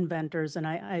working with inventors, and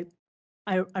I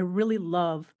really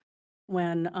love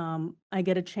when I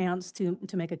get a chance to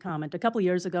make a comment. A couple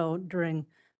years ago during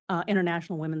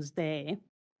International Women's Day,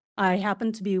 I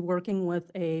happened to be working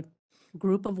with a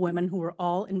group of women who were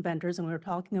all inventors, and we were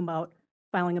talking about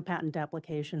filing a patent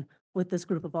application with this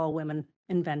group of all women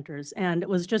inventors. And it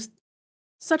was just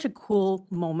such a cool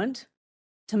moment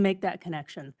to make that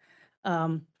connection.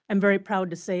 I'm very proud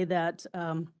to say that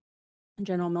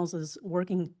General Mills is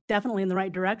working definitely in the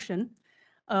right direction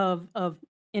of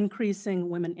increasing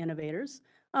women innovators.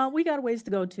 We got a ways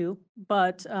to go too,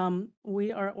 but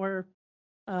we're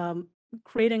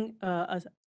creating an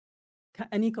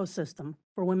ecosystem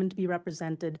for women to be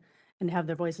represented and have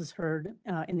their voices heard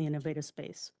in the innovative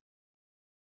space.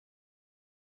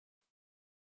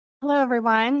 Hello,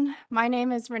 everyone. My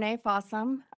name is Renee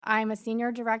Fossum. I'm a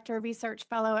Senior Director Research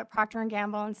Fellow at Procter &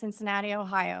 Gamble in Cincinnati,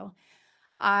 Ohio.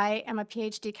 I am a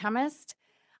PhD chemist.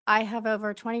 I have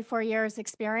over 24 years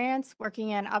experience working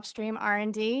in upstream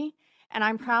R&D, and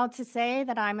I'm proud to say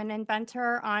that I'm an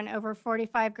inventor on over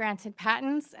 45 granted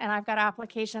patents, and I've got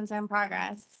applications in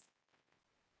progress.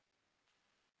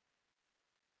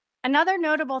 Another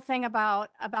notable thing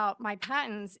about my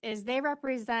patents is they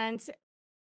represent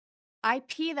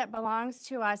IP that belongs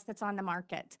to us that's on the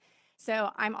market. So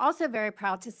I'm also very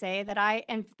proud to say that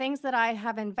things that I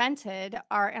have invented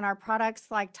are in our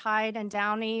products like Tide and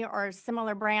Downy or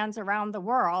similar brands around the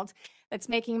world that's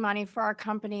making money for our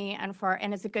company and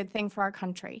is a good thing for our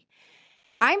country.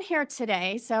 I'm here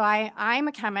today, so I'm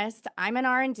a chemist, I'm in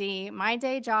R&D, my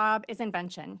day job is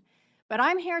invention. But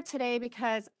I'm here today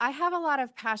because I have a lot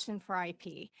of passion for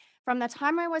IP. From the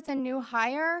time I was a new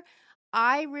hire,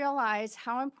 I realized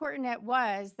how important it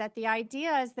was that the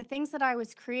ideas, the things that I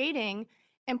was creating,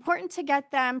 important to get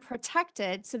them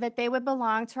protected so that they would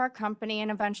belong to our company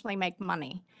and eventually make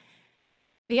money.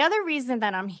 The other reason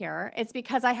that I'm here is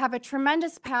because I have a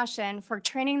tremendous passion for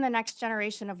training the next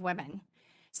generation of women.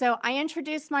 So I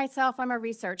introduced myself, I'm a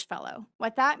research fellow.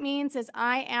 What that means is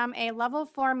I am a level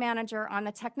 4 manager on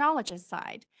the technologist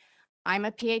side. I'm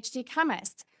a PhD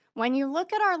chemist. When you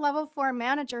look at our level 4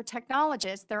 manager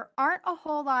technologists, there aren't a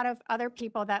whole lot of other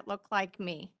people that look like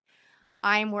me.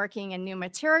 I'm working in new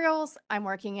materials, I'm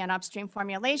working in upstream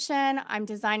formulation, I'm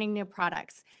designing new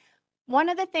products. One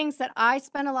of the things that I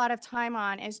spend a lot of time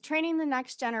on is training the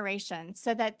next generation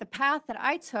so that the path that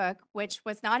I took, which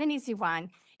was not an easy one,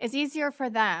 is easier for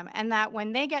them, and that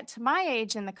when they get to my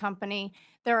age in the company,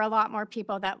 there are a lot more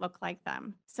people that look like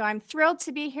them. So I'm thrilled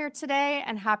to be here today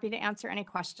and happy to answer any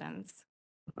questions.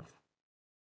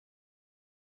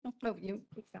 Oh, you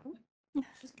keep going. Okay.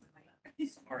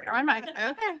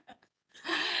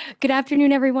 Good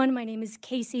afternoon, everyone. My name is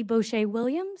Casey Boucher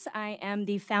Williams. I am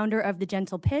the founder of The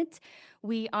Gentle Pit.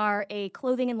 We are a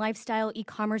clothing and lifestyle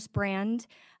e-commerce brand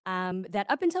that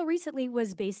up until recently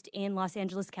was based in Los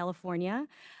Angeles, California.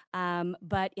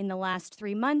 But in the last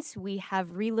 3 months, we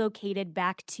have relocated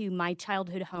back to my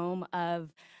childhood home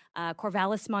of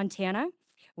Corvallis, Montana,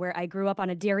 where I grew up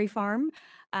on a dairy farm.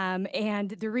 And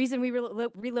the reason we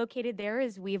relocated there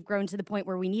is we have grown to the point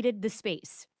where we needed the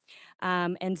space.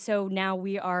 And so now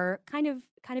we are kind of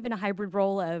in a hybrid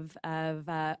role of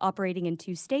operating in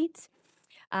 2 states.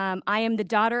 I am the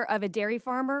daughter of a dairy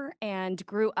farmer and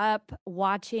grew up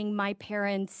watching my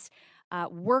parents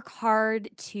work hard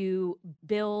to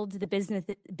build the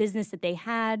business that they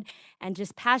had and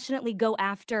just passionately go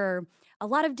after a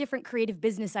lot of different creative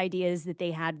business ideas that they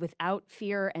had without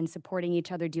fear and supporting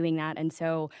each other doing that. And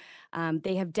so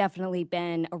they have definitely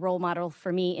been a role model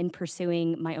for me in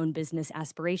pursuing my own business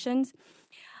aspirations.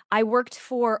 I worked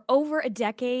for over a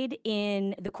decade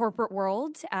in the corporate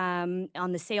world on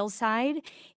the sales side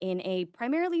in a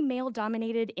primarily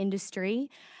male-dominated industry.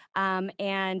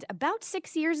 And about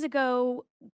 6 years ago,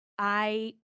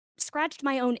 I scratched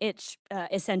my own itch,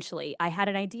 essentially. I had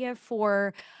an idea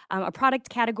for a product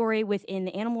category within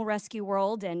the animal rescue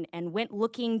world and went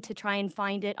looking to try and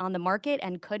find it on the market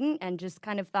and couldn't, and just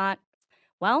kind of thought,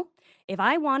 well, if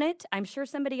I want it, I'm sure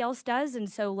somebody else does, and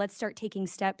so let's start taking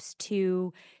steps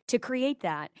to create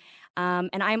that.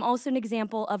 And I'm also an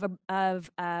example of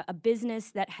a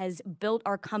business that has built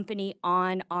our company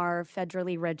on our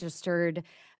federally registered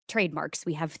trademarks.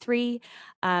 We have 3,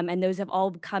 and those have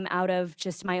all come out of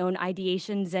just my own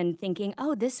ideations and thinking,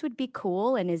 oh, this would be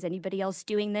cool. And is anybody else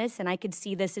doing this? And I could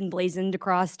see this emblazoned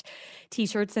across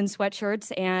t-shirts and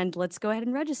sweatshirts, and let's go ahead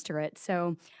and register it.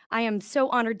 So I am so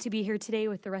honored to be here today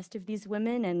with the rest of these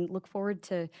women and look forward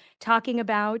to talking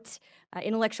about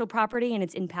intellectual property and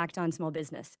its impact on small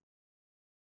business.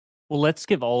 Well, let's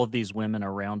give all of these women a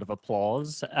round of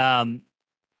applause.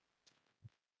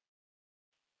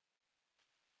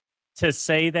 To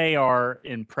say they are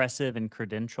impressive and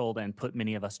credentialed and put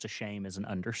many of us to shame is an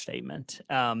understatement.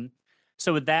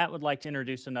 So with that, would like to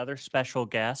introduce another special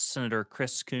guest, Senator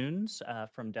Chris Coons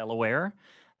from Delaware.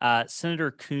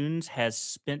 Senator Coons has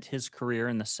spent his career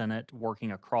in the Senate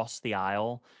working across the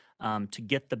aisle to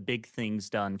get the big things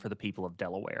done for the people of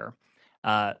Delaware.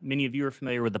 Many of you are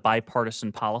familiar with the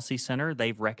Bipartisan Policy Center.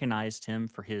 They've recognized him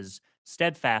for his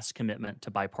steadfast commitment to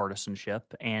bipartisanship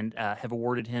and have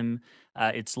awarded him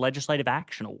its Legislative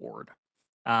Action Award.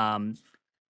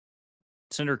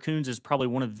 Senator Coons is probably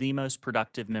one of the most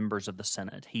productive members of the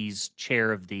Senate. He's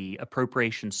chair of the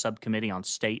Appropriations Subcommittee on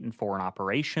State and Foreign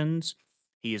Operations.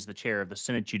 He is the chair of the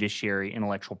Senate Judiciary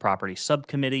Intellectual Property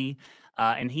Subcommittee,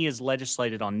 and he has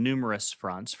legislated on numerous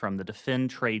fronts, from the Defend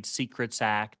Trade Secrets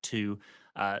Act to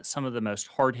some of the most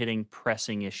hard-hitting,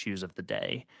 pressing issues of the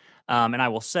day. And I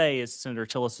will say, as Senator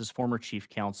Tillis's former chief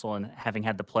counsel and having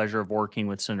had the pleasure of working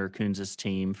with Senator Coons's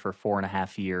team for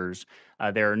 4.5 years,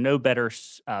 there are no better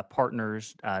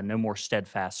partners, no more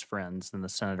steadfast friends than the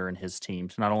senator and his team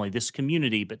to not only this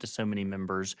community, but to so many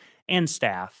members and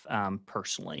staff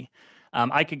personally.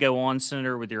 I could go on,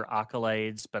 Senator, with your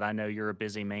accolades, but I know you're a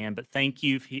busy man. But thank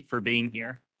you for being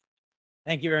here.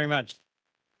 Thank you very much.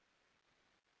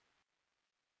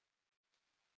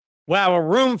 Wow, a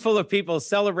room full of people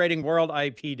celebrating World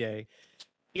IP Day.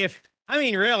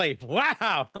 Really,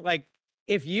 wow. Like,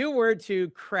 if you were to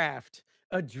craft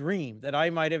a dream that I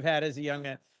might have had as a young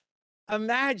man,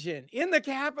 imagine in the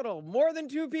Capitol, more than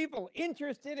 2 people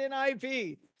interested in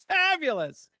IP.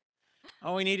 Fabulous.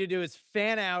 All we need to do is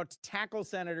fan out, tackle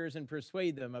senators, and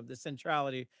persuade them of the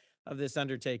centrality of this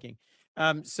undertaking.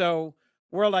 So,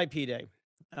 World IP Day.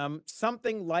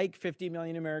 Something like 50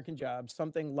 million American jobs,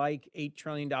 something like $8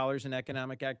 trillion in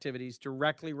economic activities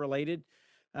directly related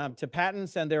to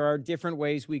patents. And there are different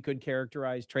ways we could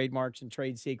characterize trademarks and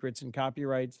trade secrets and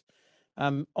copyrights.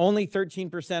 Only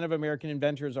 13% of American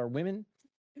inventors are women.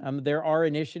 There are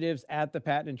initiatives at the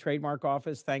Patent and Trademark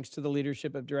Office, thanks to the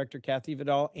leadership of Director Kathy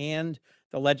Vidal and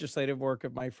the legislative work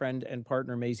of my friend and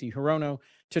partner, Mazie Hirono,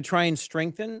 to try and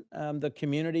strengthen the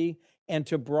community and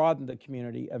to broaden the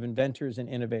community of inventors and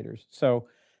innovators. So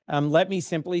let me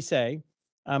simply say,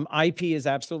 IP is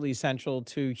absolutely essential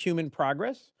to human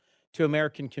progress, to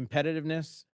American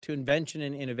competitiveness, to invention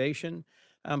and innovation.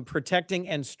 Protecting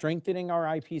and strengthening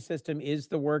our IP system is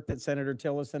the work that Senator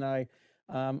Tillis and I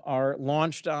are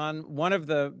launched on. One of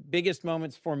the biggest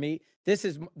moments for me, this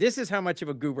is how much of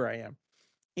a goober I am.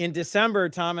 In December,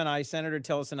 Tom and I, Senator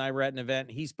Tillis and I, were at an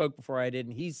event. He spoke before I did,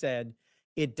 and he said,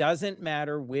 it doesn't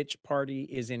matter which party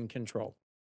is in control.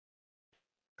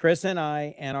 Chris and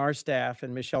I and our staff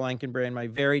and Michelle Ankenbrand, my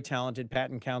very talented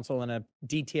patent counsel and a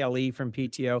DTLE from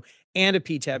PTO and a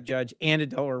PTAB judge and a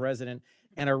Delaware resident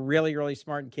and a really, really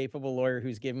smart and capable lawyer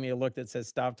who's giving me a look that says,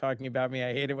 stop talking about me.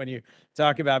 I hate it when you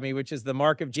talk about me, which is the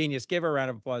mark of genius. Give her a round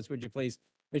of applause, would you please?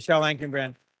 Michelle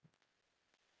Ankenbrand.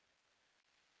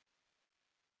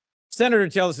 Senator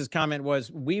Tillis's comment was,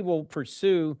 we will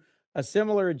pursue a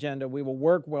similar agenda. We will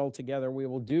work well together. We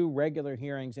will do regular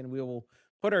hearings, and we will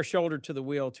put our shoulder to the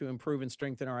wheel to improve and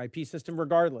strengthen our IP system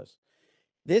regardless.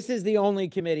 This is the only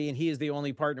committee, and he is the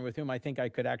only partner with whom I think I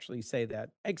could actually say that,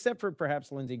 except for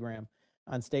perhaps Lindsey Graham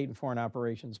on state and foreign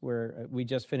operations, where we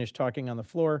just finished talking on the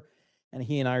floor, and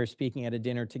he and I are speaking at a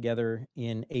dinner together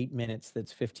in 8 minutes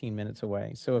that's 15 minutes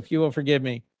away. So if you will forgive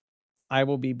me, I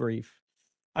will be brief.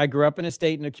 I grew up in a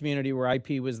state and a community where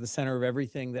IP was the center of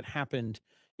everything that happened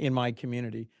in my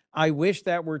community. I wish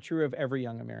that were true of every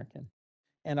young American.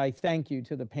 And I thank you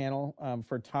to the panel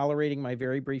for tolerating my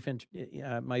very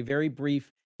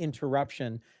brief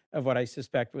interruption of what I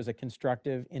suspect was a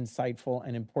constructive, insightful,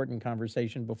 and important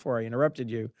conversation before I interrupted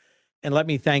you. And let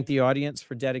me thank the audience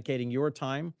for dedicating your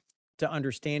time to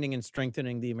understanding and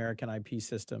strengthening the American IP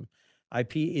system.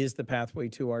 IP is the pathway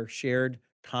to our shared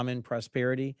common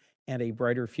prosperity and a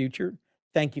brighter future.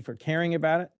 Thank you for caring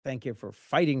about it. Thank you for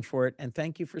fighting for it. And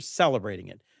thank you for celebrating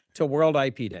it to World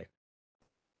IP Day.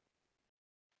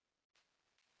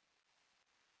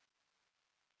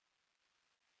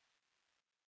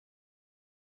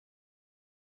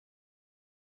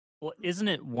 Well, isn't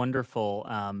it wonderful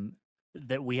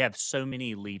that we have so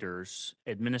many leaders,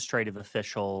 administrative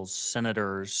officials,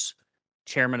 senators,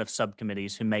 chairman of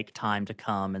subcommittees who make time to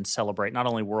come and celebrate not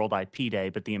only World IP Day,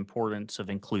 but the importance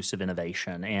of inclusive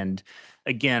innovation. And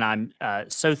again, I'm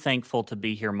so thankful to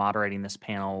be here moderating this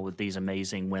panel with these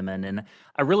amazing women. And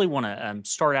I really want to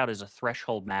start out as a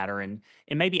threshold matter and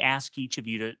maybe ask each of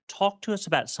you to talk to us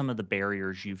about some of the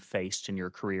barriers you've faced in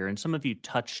your career. And some of you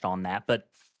touched on that, but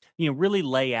really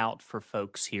lay out for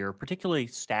folks here, particularly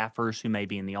staffers who may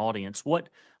be in the audience, what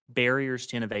barriers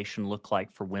to innovation look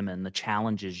like for women, the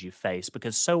challenges you face,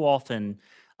 because so often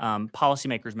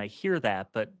policymakers may hear that,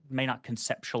 but may not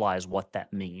conceptualize what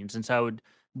that means. And so I would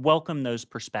welcome those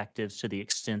perspectives to the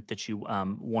extent that you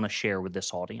want to share with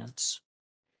this audience.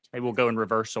 Maybe we'll go in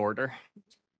reverse order.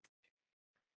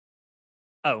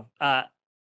 Oh,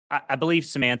 I believe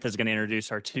Samantha is going to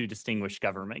introduce our two distinguished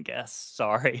government guests.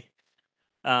 Sorry.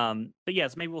 But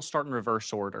yes, maybe we'll start in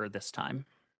reverse order this time.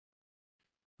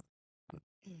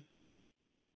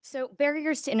 So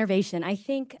barriers to innovation. I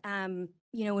think,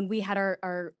 when we had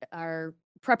our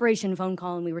preparation phone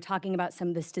call and we were talking about some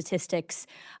of the statistics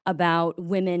about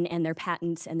women and their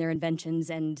patents and their inventions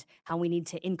and how we need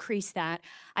to increase that,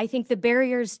 I think the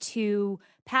barriers to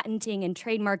patenting and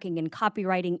trademarking and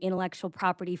copywriting intellectual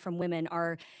property from women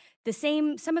are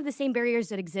some of the same barriers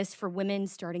that exist for women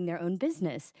starting their own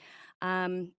business.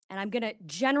 And I'm going to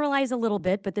generalize a little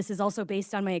bit, but this is also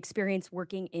based on my experience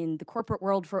working in the corporate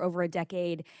world for over a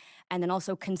decade, and then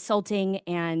also consulting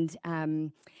and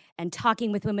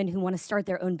talking with women who want to start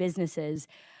their own businesses.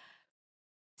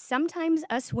 Sometimes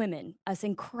us women, us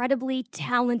incredibly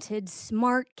talented,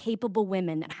 smart, capable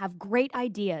women that have great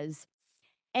ideas,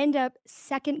 end up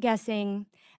second guessing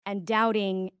and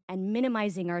doubting and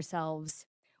minimizing ourselves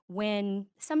when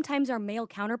sometimes our male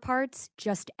counterparts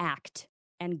just act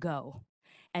and go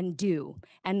and do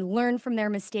and learn from their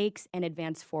mistakes and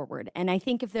advance forward. And I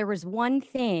think if there was one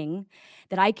thing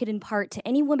that I could impart to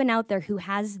any woman out there who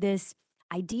has this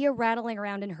idea rattling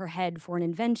around in her head for an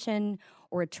invention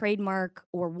or a trademark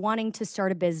or wanting to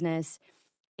start a business,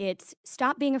 it's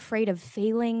stop being afraid of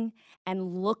failing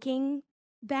and looking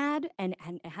bad and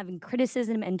having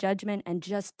criticism and judgment, and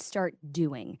just start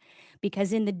doing.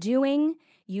 Because in the doing,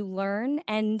 you learn,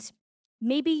 and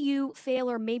maybe you fail,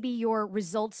 or maybe your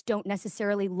results don't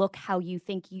necessarily look how you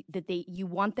think you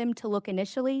want them to look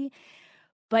initially,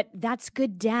 but that's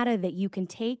good data that you can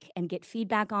take and get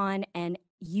feedback on and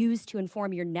use to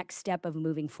inform your next step of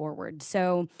moving forward.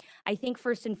 So I think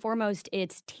first and foremost,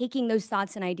 it's taking those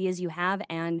thoughts and ideas you have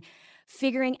and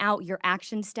figuring out your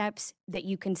action steps that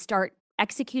you can start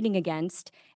executing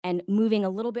against and moving a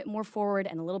little bit more forward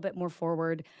and a little bit more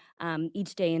forward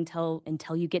each day until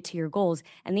you get to your goals.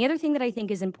 And the other thing that I think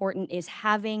is important is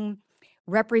having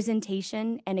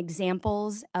representation and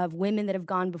examples of women that have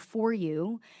gone before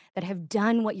you that have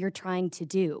done what you're trying to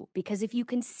do. Because if you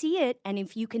can see it, and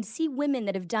if you can see women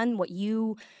that have done what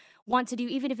you want to do,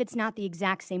 even if it's not the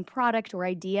exact same product or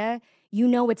idea, you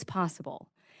know it's possible.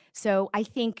 So I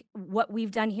think what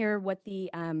we've done here, what the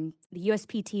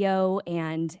USPTO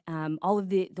and all of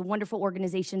the wonderful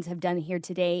organizations have done here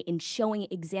today in showing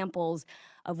examples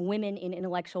of women in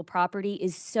intellectual property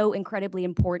is so incredibly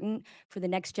important for the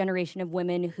next generation of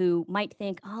women who might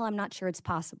think, oh, I'm not sure it's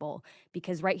possible,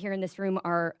 because right here in this room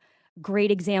are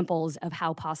great examples of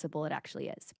how possible it actually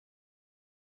is.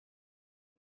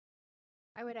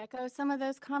 I would echo some of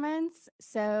those comments.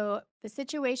 So the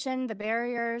situation, the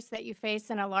barriers that you face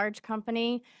in a large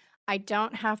company, I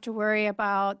don't have to worry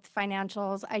about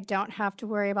financials. I don't have to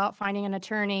worry about finding an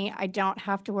attorney. I don't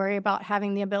have to worry about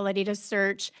having the ability to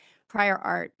search prior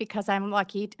art, because I'm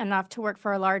lucky enough to work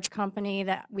for a large company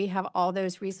that we have all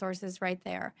those resources right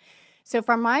there. So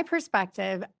from my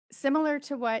perspective, similar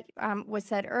to what was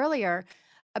said earlier,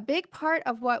 a big part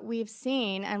of what we've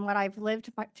seen and what I've lived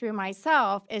through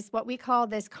myself is what we call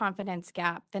this confidence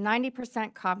gap, the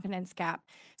 90% confidence gap.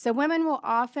 So women will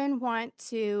often want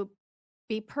to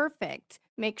be perfect,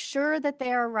 make sure that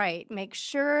they are right, make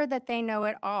sure that they know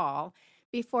it all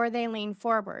before they lean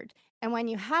forward. And when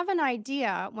you have an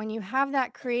idea, when you have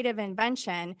that creative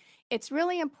invention, it's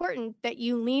really important that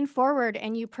you lean forward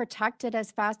and you protect it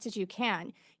as fast as you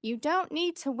can. You don't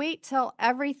need to wait till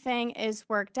everything is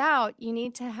worked out. You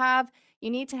need to have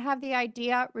the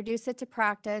idea, reduce it to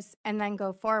practice, and then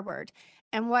go forward.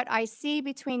 And what I see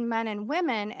between men and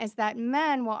women is that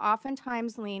men will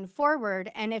oftentimes lean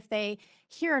forward, and if they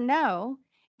hear no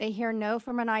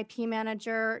from an IP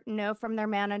manager, no from their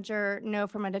manager, no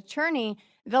from an attorney,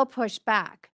 they'll push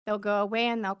back. They'll go away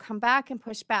and they'll come back and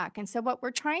push back. And so what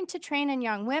we're trying to train in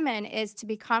young women is to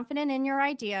be confident in your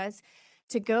ideas,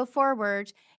 to go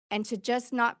forward, and to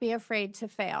just not be afraid to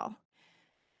fail.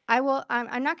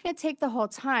 I'm not going to take the whole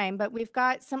time, but we've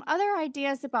got some other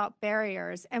ideas about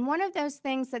barriers. And one of those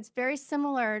things that's very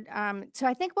similar to,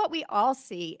 I think, what we all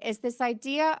see is this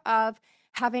idea of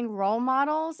having role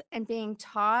models and being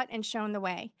taught and shown the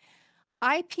way.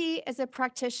 IP is a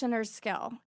practitioner's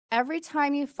skill. Every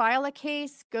time you file a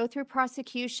case, go through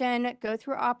prosecution, go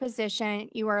through opposition,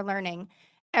 you are learning.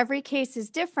 Every case is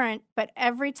different, but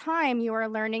every time you are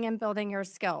learning and building your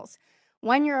skills.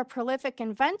 When you're a prolific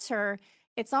inventor,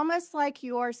 it's almost like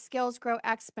your skills grow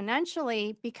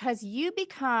exponentially because you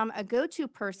become a go-to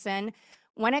person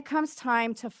when it comes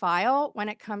time to file, when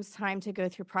it comes time to go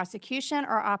through prosecution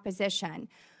or opposition.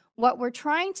 What we're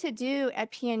trying to do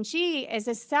at P&G is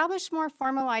establish more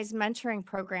formalized mentoring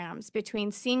programs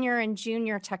between senior and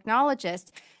junior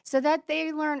technologists so that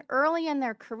they learn early in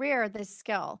their career this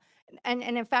skill. And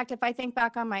in fact, if I think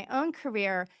back on my own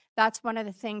career, that's one of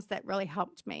the things that really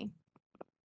helped me.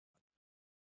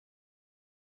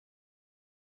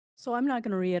 So I'm not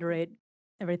going to reiterate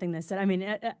everything they said. I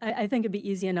mean, I think it'd be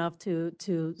easy enough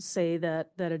to say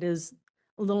that it is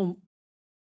a little,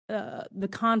 the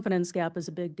confidence gap is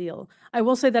a big deal. I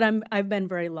will say that I've been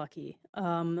very lucky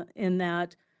in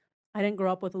that I didn't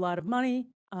grow up with a lot of money.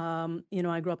 You know,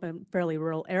 I grew up in a fairly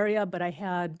rural area, but I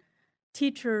had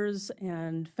teachers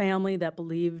and family that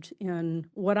believed in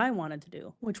what I wanted to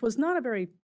do, which was not a very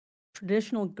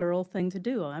traditional girl thing to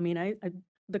do. I mean,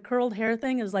 the curled hair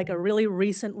thing is like a really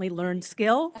recently learned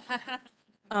skill.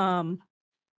 And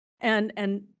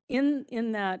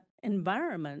in that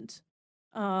environment,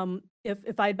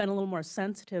 if I'd been a little more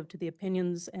sensitive to the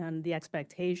opinions and the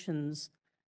expectations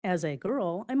as a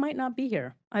girl, I might not be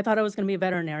here. I thought I was going to be a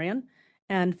veterinarian,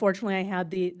 and fortunately,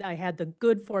 I had the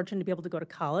good fortune to be able to go to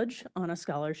college on a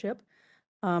scholarship,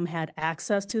 had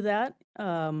access to that,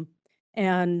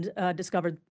 and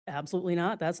discovered absolutely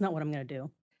not. That's not what I'm going to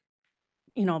do.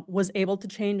 You know, was able to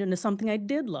change into something I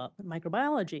did love,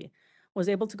 microbiology, was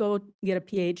able to go get a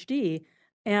PhD.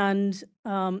 And,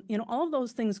 you know, all of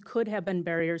those things could have been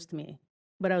barriers to me,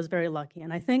 but I was very lucky.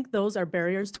 And I think those are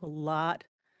barriers to a lot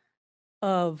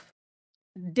of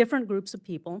different groups of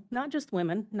people, not just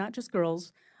women, not just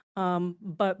girls,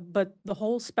 but the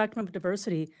whole spectrum of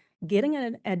diversity, getting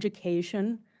an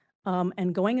education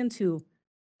and going into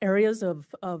areas of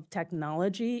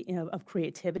technology, you know, of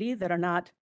creativity that are not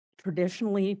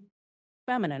traditionally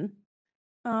feminine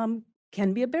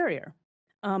can be a barrier.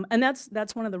 And that's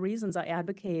one of the reasons I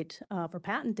advocate for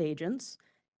patent agents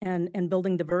and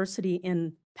building diversity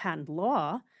in patent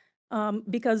law,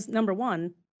 because number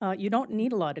one, you don't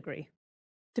need a law degree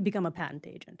to become a patent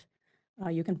agent.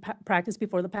 You can practice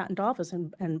before the patent office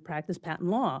and practice patent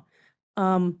law.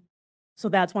 So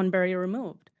that's one barrier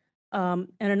removed. And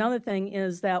another thing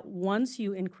is that once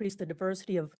you increase the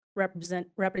diversity of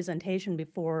representation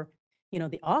before, you know,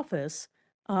 the office,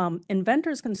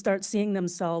 inventors can start seeing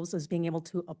themselves as being able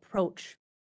to approach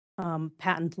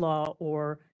patent law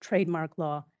or trademark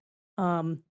law.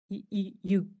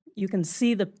 You can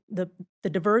see the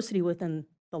diversity within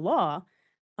the law,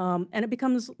 and it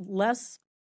becomes less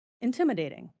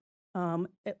intimidating,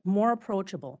 more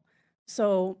approachable.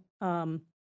 So,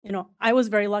 you know, I was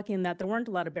very lucky in that there weren't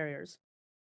a lot of barriers,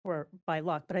 or by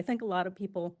luck, but I think a lot of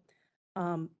people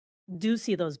do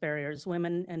see those barriers,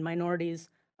 women and minorities,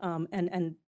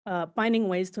 and finding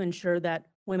ways to ensure that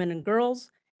women and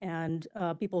girls and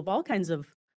people of all kinds of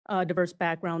diverse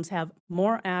backgrounds have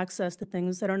more access to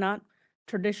things that are not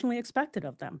traditionally expected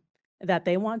of them, that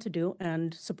they want to do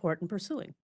and support in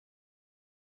pursuing.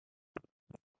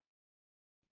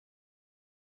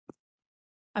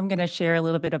 I'm going to share a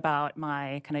little bit about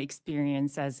my kind of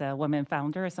experience as a woman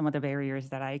founder, some of the barriers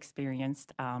that I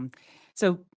experienced.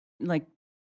 So like,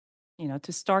 you know,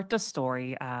 to start the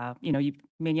story, you know,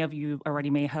 many of you already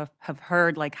may have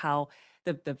heard like how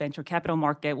the venture capital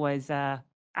market was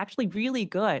actually really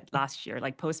good last year,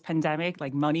 like post-pandemic,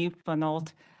 like money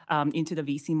funneled into the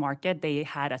VC market. They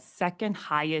had a second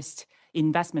highest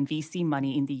investment VC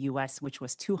money in the US, which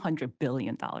was $200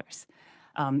 billion.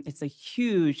 It's a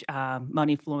huge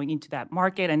money flowing into that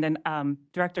market. And then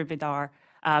Director Vidar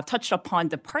touched upon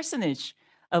the percentage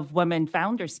of women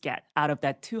founders get out of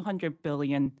that 200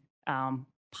 billion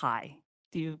pie.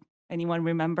 Anyone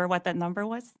remember what that number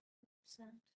was?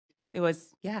 It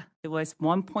was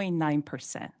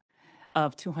 1.9%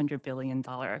 of $200 billion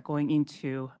going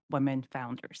into women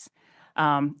founders.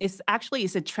 Is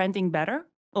it trending better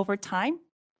over time?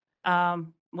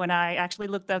 When I actually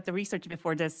looked up the research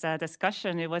before this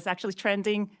discussion, it was actually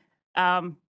trending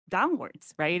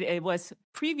downwards, right? It was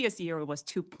previous year, it was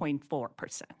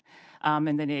 2.4%.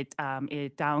 And then it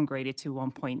downgraded to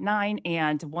 1.9.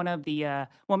 And one of the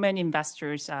women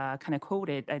investors kind of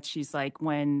quoted that she's like,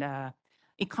 when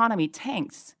economy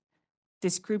tanks,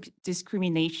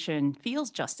 discrimination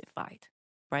feels justified,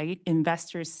 right?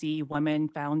 Investors see women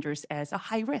founders as a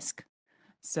high risk.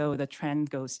 So the trend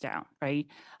goes down, right?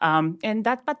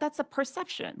 But that's a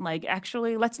perception. Like,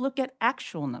 actually, let's look at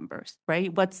actual numbers,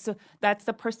 right? That's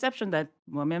the perception that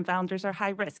women founders are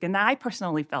high risk. And I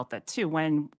personally felt that too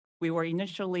when we were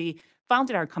initially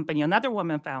founded our company. Another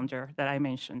woman founder that I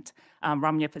mentioned,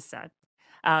 Ramya Prasad.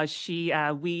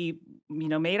 We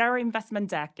made our investment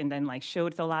deck and then like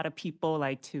showed a lot of people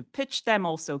like to pitch them,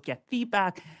 also get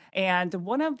feedback. And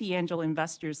one of the angel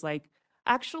investors like,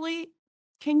 actually,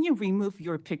 can you remove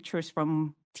your pictures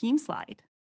from team slide,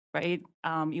 right?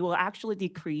 It will actually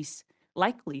decrease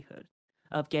likelihood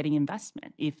of getting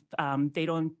investment if they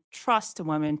don't trust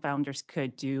women founders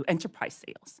could do enterprise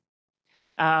sales.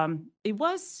 He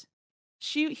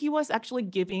was actually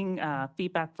giving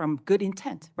feedback from good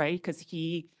intent, right? Because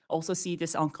he also see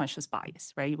this unconscious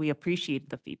bias, right? We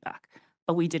appreciate the feedback,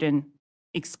 but we didn't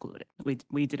exclude it.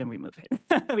 We didn't remove it.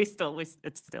 It's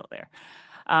still there.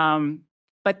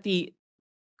 But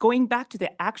going back to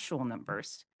the actual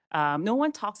numbers, no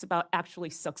one talks about actually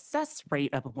success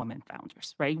rate of women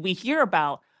founders, right? We hear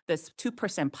about this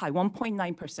 2% pie,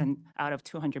 1.9% out of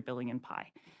 200 billion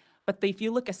pie. But if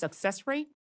you look at success rate,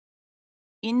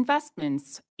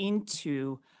 investments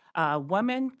into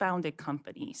women-founded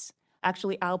companies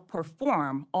actually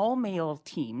outperform all male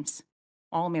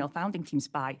founding teams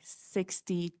by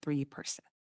 63%,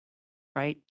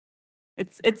 right?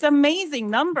 It's amazing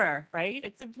number, right?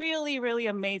 It's a really, really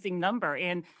amazing number.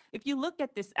 And if you look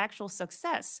at this actual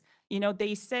success,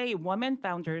 they say women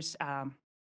founders,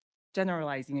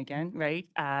 generalizing again, right,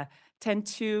 tend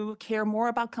to care more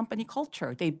about company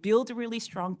culture. They build a really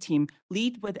strong team,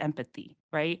 lead with empathy,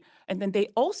 right? And then they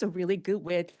also really good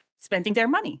with spending their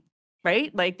money,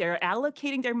 right? Like they're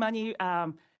allocating their money.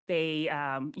 They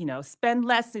spend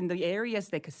less in the areas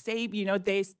they could save,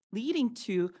 they leading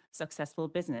to successful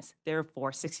business,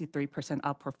 therefore 63%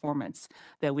 outperformance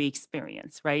that we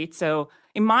experience, right? So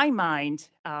in my mind,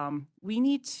 we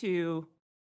need to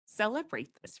celebrate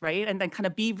this, right? And then kind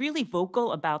of be really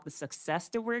vocal about the success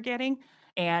that we're getting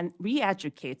and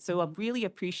re-educate. So I'm really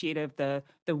appreciative the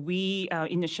We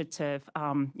initiative,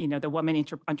 the Women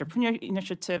Entrepreneur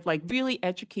Initiative, like really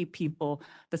educate people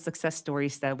the success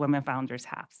stories that women founders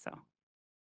have. So.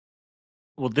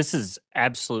 Well, this is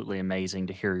absolutely amazing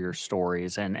to hear your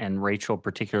stories, and Rachel,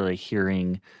 particularly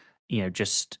hearing,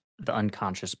 just the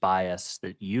unconscious bias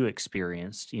that you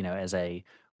experienced, as a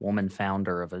woman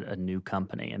founder of a new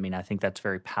company. I mean, I think that's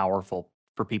very powerful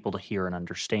for people to hear and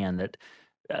understand that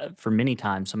for many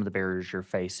times, some of the barriers you're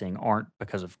facing aren't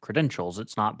because of credentials.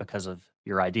 It's not because of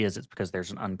your ideas. It's because there's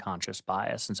an unconscious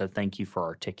bias. And so thank you for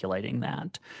articulating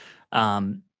that.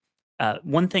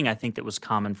 One thing I think that was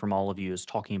common from all of you is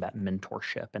talking about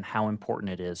mentorship and how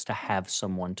important it is to have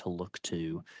someone to look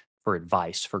to for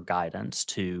advice, for guidance,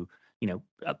 to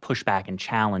push back and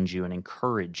challenge you and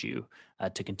encourage you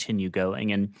to continue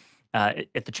going. And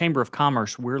at the Chamber of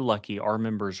Commerce, we're lucky. Our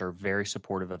members are very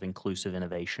supportive of inclusive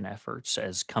innovation efforts.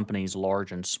 As companies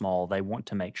large and small, they want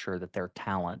to make sure that their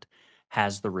talent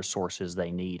has the resources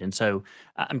they need. And so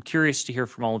I'm curious to hear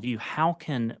from all of you, how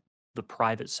can the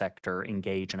private sector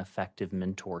engage in effective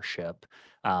mentorship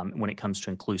when it comes to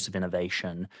inclusive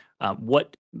innovation?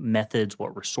 What methods,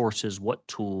 what resources, what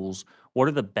tools, what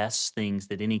are the best things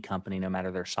that any company, no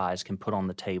matter their size, can put on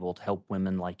the table to help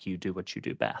women like you do what you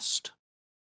do best?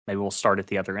 Maybe we'll start at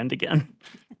the other end again.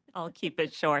 I'll keep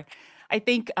it short. I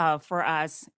think for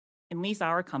us, at least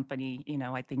our company,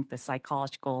 I think the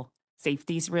psychological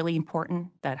safety is really important,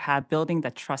 that building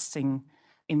the trusting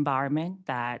environment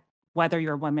that whether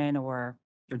you're a woman or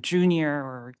you're junior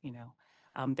or,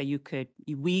 that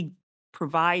we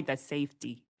provide that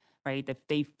safety, right? That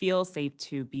they feel safe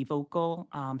to be vocal,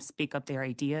 speak up their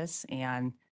ideas,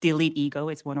 and delete ego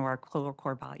is one of our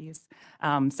core values.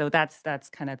 So that's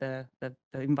kind of the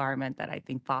environment that I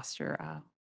think foster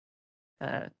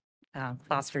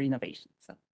innovation.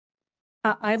 So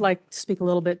I'd like to speak a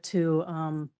little bit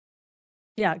to,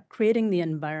 creating the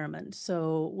environment.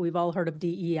 So we've all heard of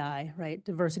DEI, right?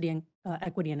 Diversity and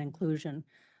equity and inclusion.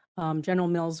 General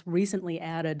Mills recently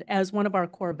added as one of our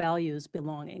core values,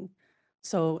 belonging.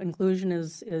 So inclusion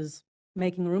is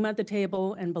making room at the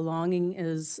table, and belonging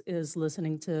is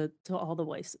listening to all the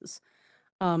voices.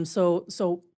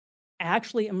 So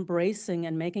actually embracing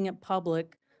and making it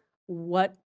public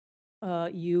what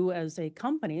you as a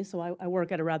company, so I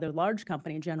work at a rather large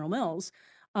company, General Mills,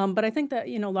 But I think that,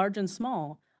 large and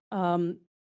small, and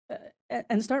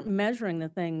start measuring the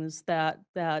things that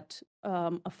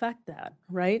affect that,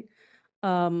 right?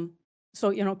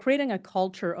 So, creating a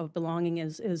culture of belonging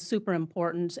is super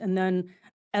important. And then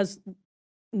as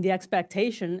the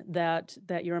expectation that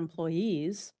your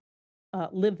employees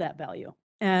live that value.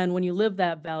 And when you live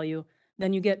that value,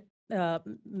 then you get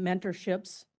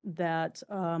mentorships that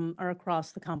are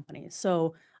across the company.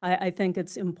 So I think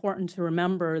it's important to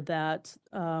remember that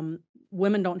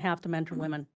women don't have to mentor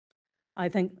women. I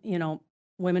think,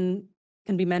 women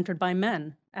can be mentored by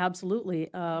men. Absolutely.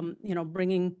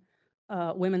 Bringing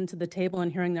women to the table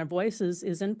and hearing their voices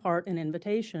is in part an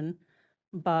invitation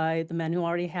by the men who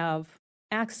already have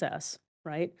access,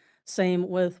 right? Same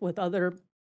with other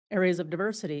areas of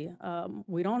diversity.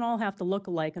 We don't all have to look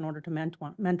alike in order to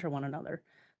mentor one another.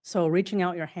 So reaching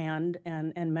out your hand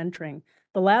and mentoring.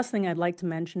 The last thing I'd like to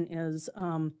mention is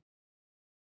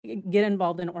get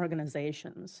involved in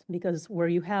organizations, because where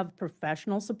you have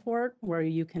professional support, where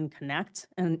you can connect,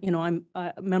 and I'm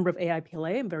a member of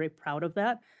AIPLA, I'm very proud of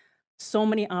that. So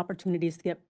many opportunities to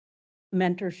get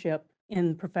mentorship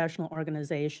in professional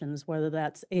organizations, whether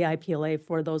that's AIPLA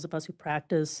for those of us who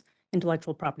practice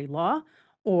intellectual property law,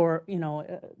 or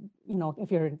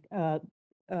if you're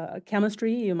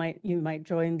chemistry, you might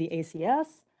join the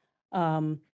ACS,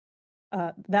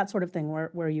 that sort of thing,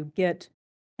 where you get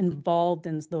involved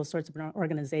in those sorts of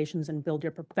organizations and build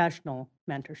your professional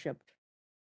mentorship.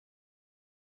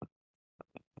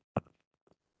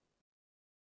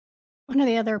 One of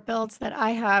the other builds that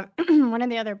I have, one of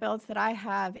the other builds that I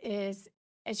have is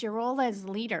as your role as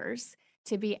leaders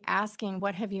to be asking,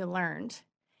 what have you learned?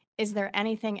 Is there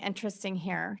anything interesting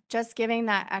here? Just giving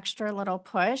that extra little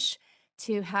push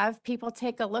to have people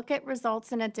take a look at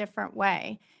results in a different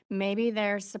way. Maybe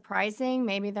they're surprising,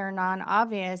 maybe they're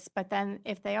non-obvious, but then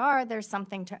if they are, there's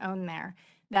something to own there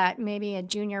that maybe a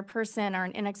junior person or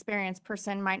an inexperienced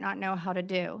person might not know how to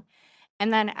do.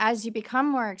 And then as you become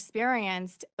more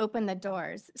experienced, open the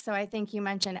doors. So I think you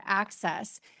mentioned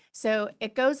access. So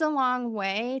it goes a long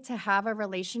way to have a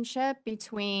relationship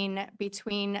between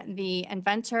the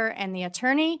inventor and the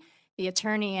attorney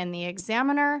and the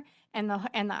examiner, and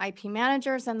the IP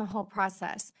managers, and the whole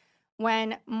process.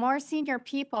 When more senior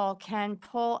people can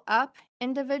pull up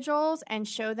individuals and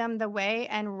show them the way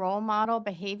and role model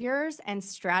behaviors and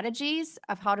strategies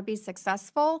of how to be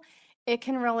successful, it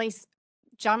can really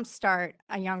jumpstart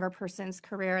a younger person's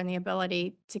career and the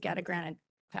ability to get a granted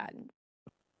patent.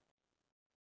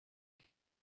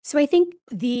 So I think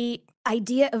the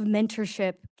idea of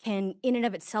mentorship can, in and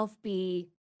of itself, be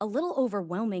a little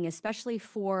overwhelming, especially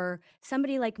for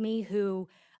somebody like me who,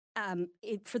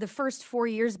 for the first 4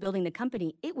 years building the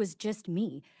company, it was just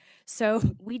me. So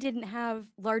we didn't have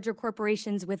larger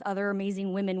corporations with other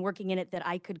amazing women working in it that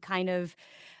I could kind of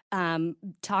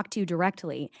talk to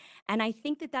directly. And I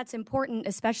think that that's important,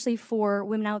 especially for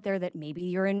women out there that maybe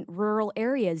you're in rural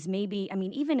areas,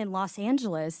 even in Los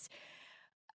Angeles.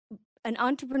 An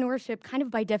entrepreneurship, kind of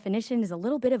by definition, is a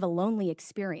little bit of a lonely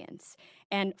experience.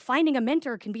 And finding a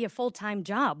mentor can be a full-time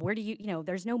job. Where do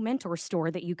there's no mentor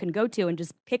store that you can go to and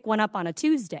just pick one up on a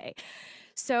Tuesday.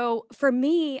 So for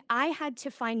me, I had to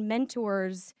find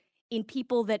mentors in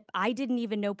people that I didn't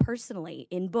even know personally,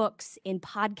 in books, in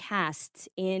podcasts,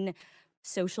 in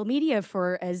social media.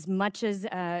 For as much as,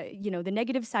 the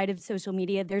negative side of social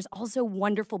media, there's also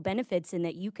wonderful benefits in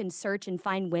that you can search and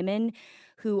find women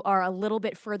who are a little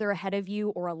bit further ahead of you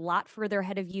or a lot further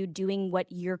ahead of you doing what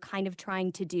you're kind of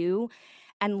trying to do,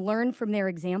 and learn from their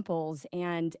examples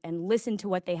and listen to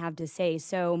what they have to say.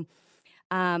 So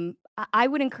I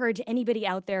would encourage anybody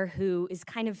out there who is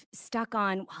kind of stuck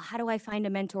on, well, how do I find a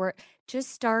mentor? Just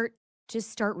start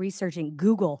researching.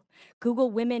 Google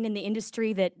women in the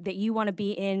industry that you want to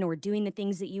be in, or doing the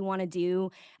things that you want to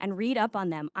do, and read up on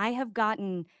them. I have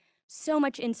gotten so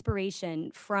much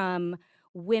inspiration from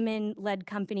women-led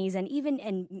companies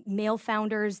and male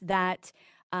founders that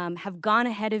have gone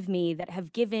ahead of me, that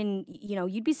have given,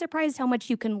 you'd be surprised how much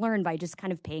you can learn by just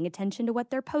kind of paying attention to what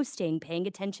they're posting, paying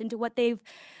attention to what they've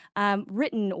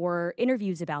written, or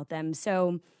interviews about them.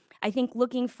 So I think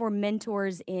looking for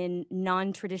mentors in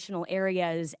non-traditional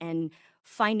areas and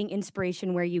finding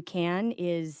inspiration where you can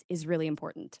is really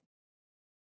important.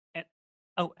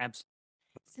 Oh, absolutely.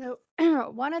 So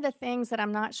one of the things that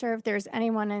I'm not sure if there's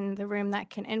anyone in the room that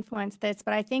can influence this,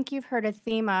 but I think you've heard a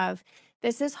theme of,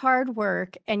 this is hard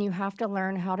work and you have to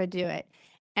learn how to do it.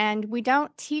 And we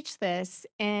don't teach this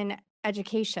in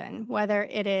education, whether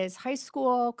it is high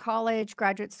school, college,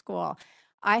 graduate school.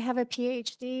 I have a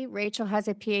PhD, Rachel has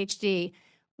a PhD.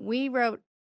 We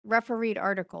refereed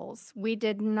articles. We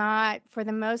did not, for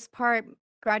the most part,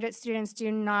 graduate students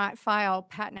do not file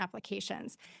patent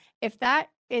applications. If that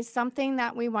is something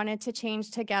that we wanted to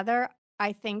change together,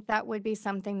 I think that would be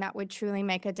something that would truly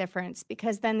make a difference,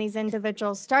 because then these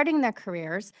individuals starting their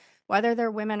careers, whether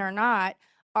they're women or not,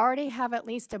 already have at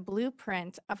least a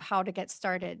blueprint of how to get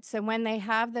started. So when they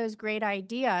have those great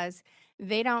ideas,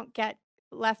 they don't get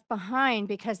left behind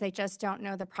because they just don't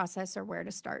know the process or where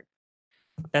to start.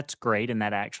 That's great. And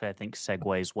that actually, I think,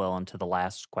 segues well into the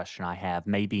last question I have.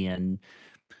 Maybe in,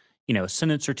 a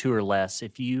sentence or two or less,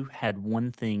 if you had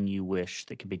one thing you wish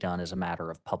that could be done as a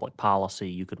matter of public policy,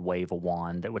 you could wave a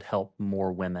wand that would help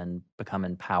more women become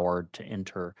empowered to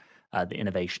enter the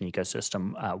innovation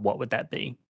ecosystem, what would that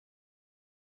be?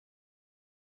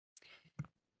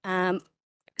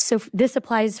 This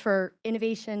applies for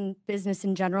innovation business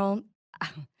in general.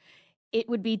 It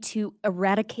would be to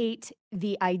eradicate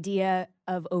the idea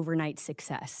of overnight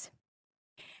success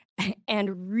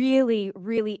and really,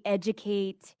 really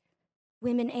educate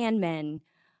women and men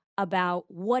about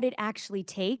what it actually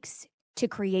takes to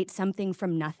create something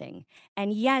from nothing.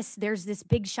 And yes, there's this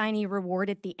big shiny reward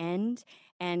at the end,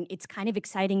 and it's kind of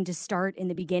exciting to start in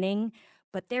the beginning,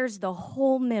 but there's the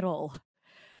whole middle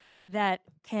that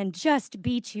can just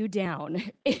beat you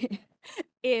down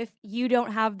if you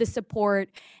don't have the support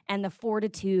and the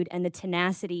fortitude and the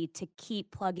tenacity to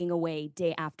keep plugging away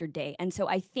day after day. And so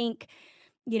I think,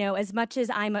 as much as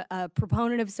I'm a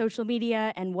proponent of social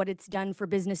media and what it's done for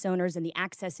business owners and the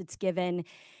access it's given,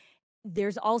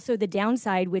 there's also the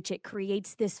downside, which it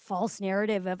creates this false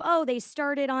narrative of, oh, they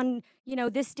started on,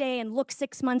 this day, and look,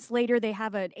 6 months later, they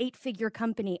have an 8-figure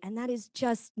company. And that is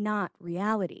just not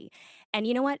reality. And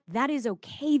you know what? That is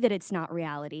okay that it's not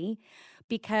reality,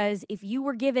 because if you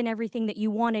were given everything that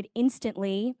you wanted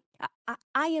instantly,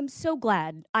 I am so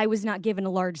glad I was not given a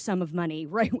large sum of money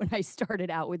right when I started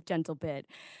out with Gentle Pit,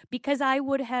 because I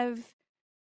would have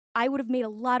made a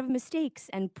lot of mistakes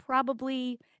and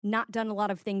probably not done a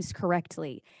lot of things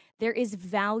correctly. There is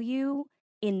value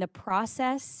in the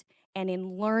process and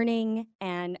in learning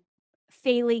and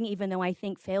failing, even though I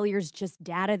think failure is just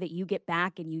data that you get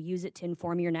back and you use it to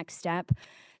inform your next step.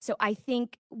 So I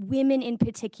think women in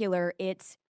particular,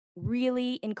 it's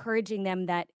really encouraging them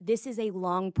that this is a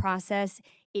long process.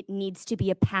 It needs to be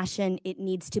a passion. It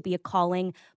needs to be a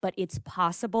calling, but it's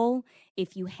possible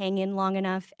if you hang in long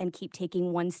enough and keep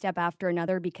taking one step after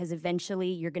another, because eventually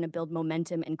you're going to build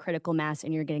momentum and critical mass,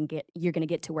 and you're going to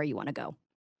get to where you want to go.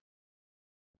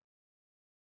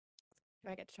 Do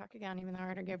I get to talk again, even though I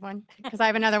already gave one? Because I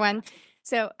have another one.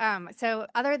 So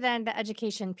other than the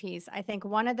education piece, I think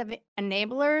one of the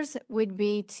enablers would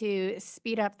be to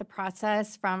speed up the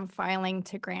process from filing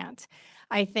to grant.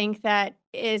 I think that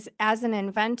as an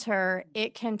inventor,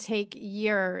 it can take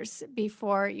years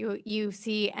before you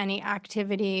see any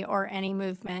activity or any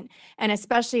movement. And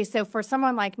especially so for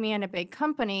someone like me in a big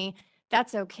company,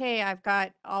 that's okay. I've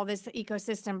got all this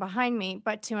ecosystem behind me.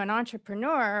 But to an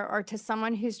entrepreneur or to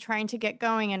someone who's trying to get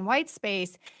going in white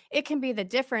space, it can be the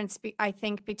difference, I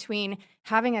think, between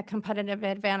having a competitive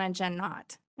advantage and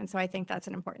not. And so I think that's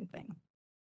an important thing.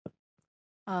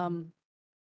 I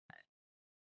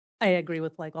agree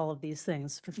with all of these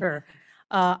things for sure.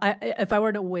 If I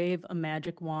were to wave a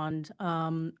magic wand,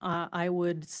 I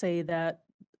would say that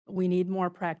we need more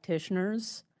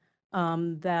practitioners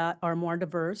that are more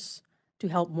diverse to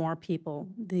help more people.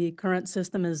 The current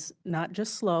system is not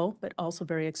just slow, but also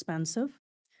very expensive.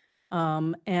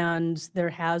 And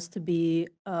there has to be,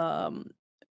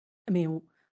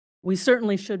 we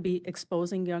certainly should be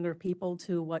exposing younger people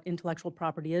to what intellectual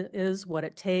property is, what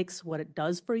it takes, what it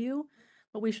does for you.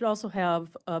 But we should also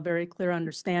have a very clear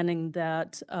understanding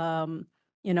that, of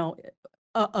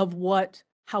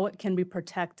how it can be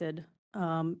protected.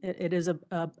 It is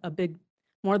a big,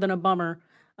 more than a bummer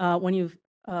when you've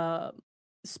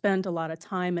spent a lot of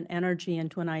time and energy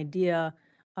into an idea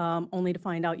only to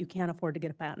find out you can't afford to get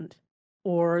a patent,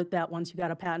 or that once you got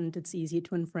a patent, it's easy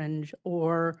to infringe,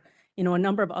 or, a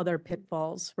number of other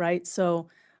pitfalls, right? So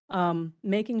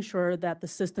making sure that the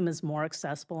system is more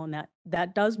accessible, and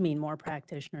that does mean more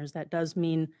practitioners, that does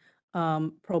mean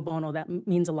pro bono, that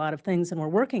means a lot of things, and we're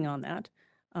working on that.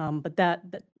 But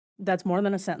that's more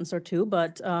than a sentence or two,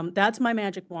 but that's my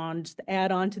magic wand to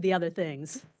add on to the other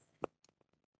things.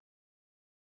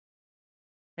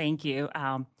 Thank you.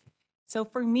 So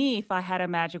for me, if I had a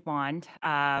magic wand,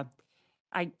 I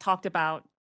talked about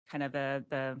kind of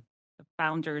the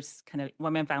founders, kind of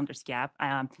women founders gap.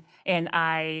 And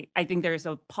I think there's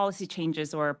a policy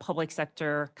changes or public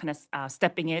sector kind of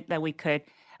stepping in that we could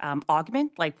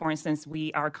augment. Like for instance,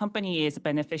 our company is a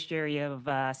beneficiary of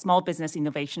a Small Business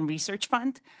Innovation Research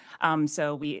Fund.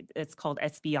 It's called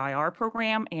SBIR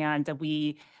program, and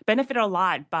we benefit a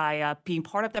lot by being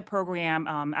part of the program,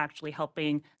 actually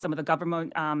helping some of the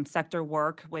government sector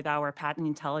work with our patent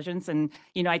intelligence. And,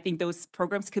 I think those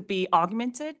programs could be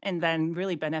augmented and then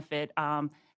really benefit kind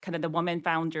of the women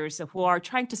founders who are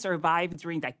trying to survive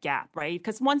during that gap, right?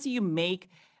 Because once you make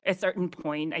a certain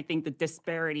point, I think the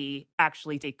disparity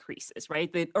actually decreases,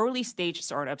 right? The early stage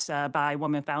startups by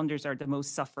women founders are the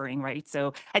most suffering, right?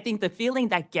 So I think the filling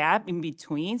that gap in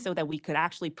between so that we could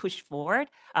actually push forward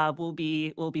will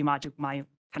be my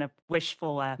kind of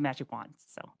wishful magic wand.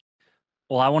 So.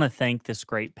 Well, I want to thank this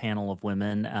great panel of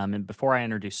women. And before I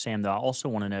introduce Sam, though, I also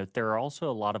want to note there are also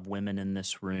a lot of women in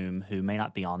this room who may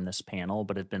not be on this panel,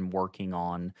 but have been working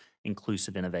on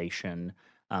inclusive innovation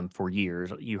for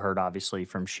years. You heard obviously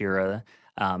from Shira,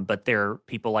 but there are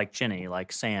people like Jenny,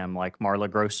 like Sam, like Marla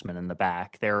Grossman in the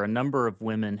back. There are a number of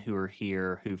women who are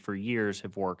here who for years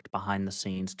have worked behind the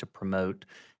scenes to promote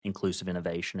inclusive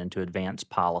innovation and to advance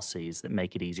policies that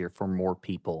make it easier for more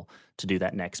people to do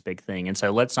that next big thing. And so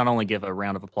let's not only give a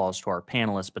round of applause to our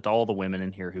panelists, but to all the women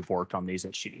in here who've worked on these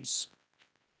issues.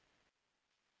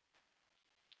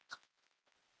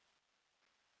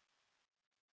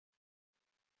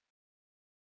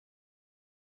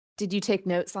 Did you take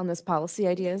notes on those policy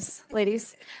ideas,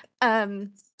 ladies?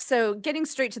 So getting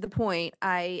straight to the point,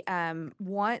 I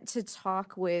want to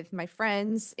talk with my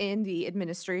friends in the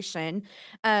administration.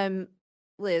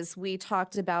 Liz, we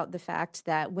talked about the fact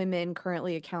that women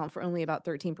currently account for only about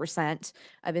 13%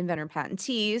 of inventor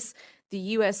patentees.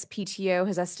 The USPTO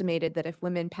has estimated that if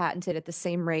women patented at the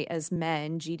same rate as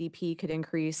men, GDP could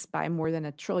increase by more than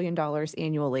 $1 trillion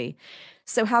annually.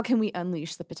 So how can we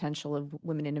unleash the potential of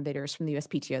women innovators from the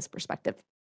USPTO's perspective?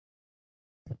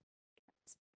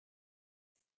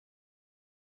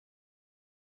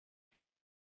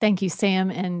 Thank you,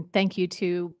 Sam, and thank you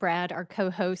to Brad, our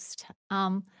co-host.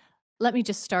 Let me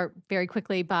just start very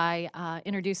quickly by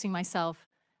introducing myself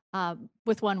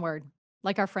with one word,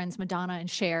 like our friends Madonna and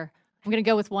Cher. I'm going to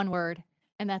go with one word,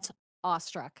 and that's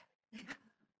awestruck.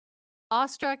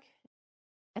 Awestruck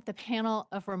at the panel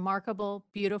of remarkable,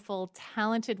 beautiful,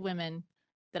 talented women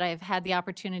that I have had the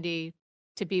opportunity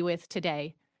to be with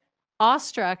today.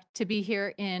 Awestruck to be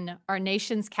here in our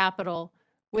nation's capital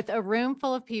with a room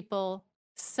full of people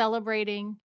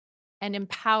celebrating and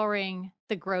empowering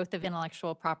the growth of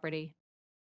intellectual property.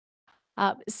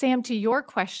 Sam, to your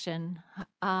question,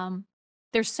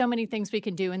 there's so many things we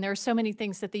can do, and there are so many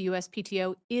things that the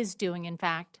USPTO is doing, in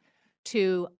fact,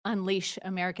 to unleash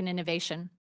American innovation.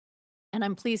 And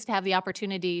I'm pleased to have the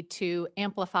opportunity to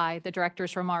amplify the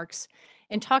director's remarks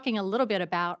in talking a little bit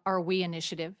about our WE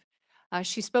initiative.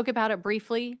 She spoke about it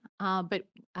briefly, but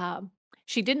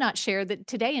she did not share that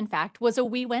today, in fact, was a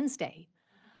WE Wednesday.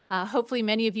 Hopefully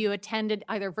many of you attended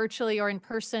either virtually or in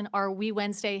person our WE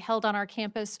Wednesday held on our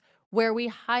campus, where we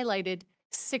highlighted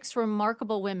 6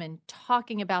 remarkable women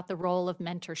talking about the role of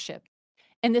mentorship.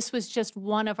 And this was just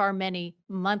one of our many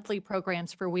monthly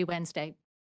programs for WE Wednesday.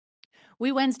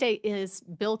 WE Wednesday is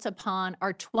built upon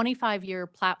our 25-year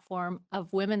platform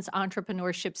of Women's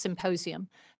Entrepreneurship Symposium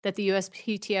that the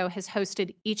USPTO has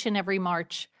hosted each and every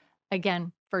March,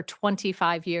 again, for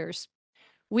 25 years.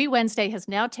 WE Wednesday has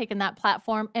now taken that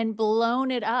platform and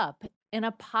blown it up in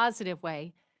a positive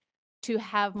way to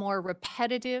have more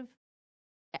repetitive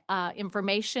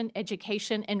information,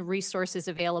 education, and resources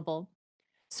available.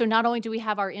 So not only do we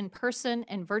have our in-person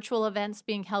and virtual events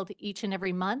being held each and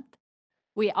every month,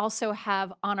 we also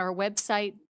have on our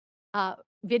website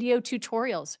video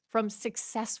tutorials from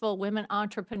successful women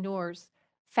entrepreneurs,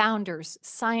 founders,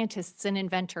 scientists, and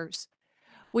inventors.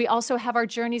 We also have our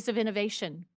journeys of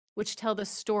innovation, which tell the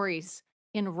stories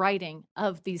in writing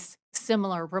of these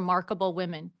similar remarkable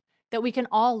women that we can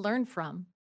all learn from.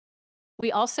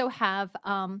 We also have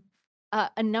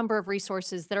a number of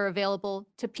resources that are available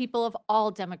to people of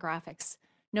all demographics,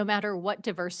 no matter what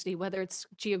diversity, whether it's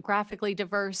geographically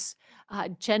diverse,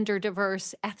 gender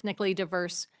diverse, ethnically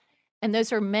diverse. And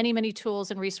those are many, many tools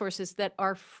and resources that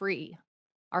are free.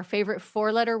 Our favorite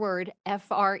 4-letter word,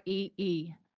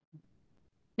 FREE.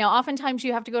 Now, oftentimes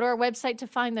you have to go to our website to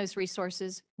find those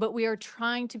resources, but we are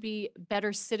trying to be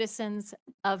better citizens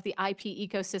of the IP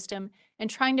ecosystem and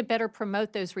trying to better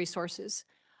promote those resources.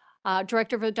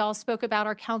 Director Vidal spoke about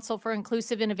our Council for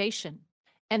Inclusive Innovation,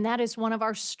 and that is one of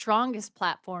our strongest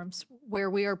platforms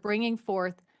where we are bringing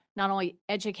forth not only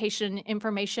education and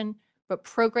information, but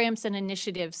programs and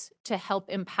initiatives to help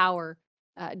empower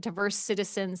diverse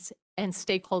citizens and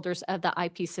stakeholders of the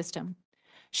IP system.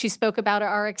 She spoke about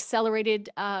our expedited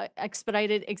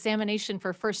examination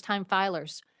for first-time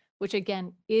filers, which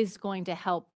again is going to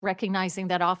help, recognizing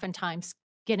that oftentimes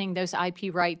getting those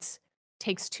IP rights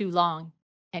takes too long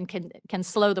and can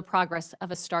slow the progress of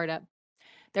a startup.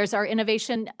 There's our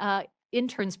innovation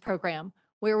interns program,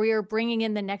 where we are bringing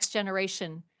in the next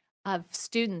generation of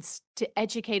students to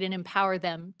educate and empower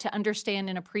them to understand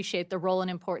and appreciate the role and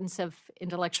importance of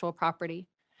intellectual property.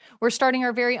 We're starting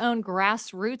our very own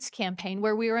grassroots campaign,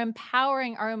 where we are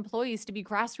empowering our employees to be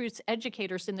grassroots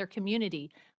educators in their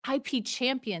community, IP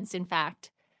champions, in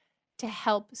fact, to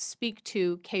help speak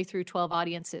to K through 12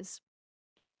 audiences.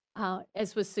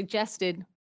 As was suggested,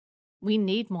 we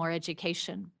need more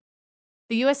education.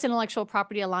 The U.S. Intellectual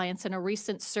Property Alliance, in a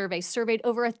recent survey, surveyed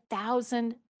over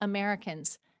 1,000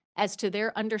 Americans as to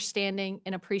their understanding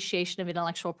and appreciation of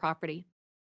intellectual property.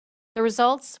 The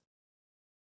results,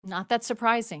 not that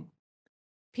surprising.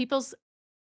 People's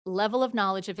level of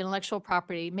knowledge of intellectual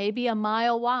property may be a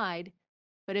mile wide,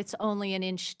 but it's only an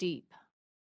inch deep.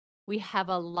 We have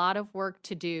a lot of work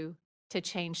to do to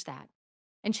change that.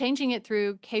 And changing it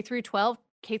through K through 12,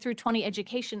 K through 20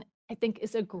 education, I think,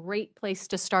 is a great place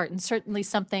to start, and certainly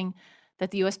something that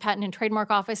the U.S. Patent and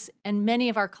Trademark Office and many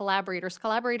of our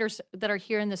collaborators that are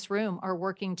here in this room, are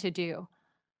working to do.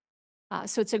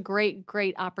 So it's a great,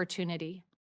 great opportunity.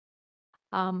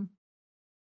 I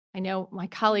know my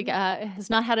colleague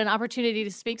has not had an opportunity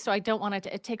to speak, so I don't want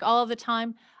to take all of the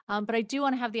time, but I do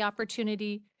want to have the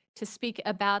opportunity to speak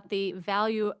about the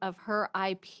value of her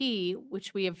IP,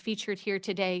 which we have featured here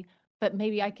today, but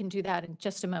maybe I can do that in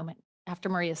just a moment after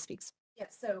Maria speaks.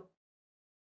 Yes. So,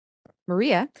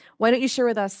 Maria, why don't you share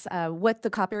with us what the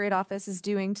Copyright Office is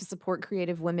doing to support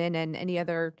creative women and any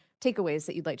other takeaways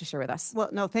that you'd like to share with us? Well,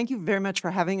 no, thank you very much for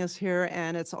having us here,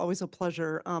 and it's always a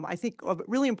pleasure. I think a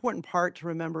really important part to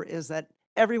remember is that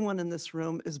everyone in this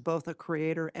room is both a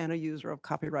creator and a user of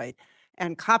copyright.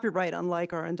 And copyright,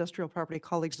 unlike our industrial property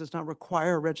colleagues, does not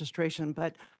require registration.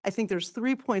 But I think there's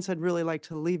 3 points I'd really like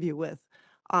to leave you with.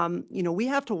 We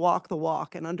have to walk the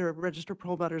walk, and under Registered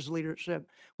Promoter's leadership,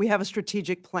 we have a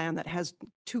strategic plan that has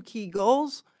 2 key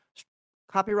goals: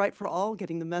 copyright for all,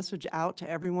 getting the message out to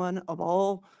everyone of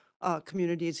all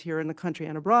communities here in the country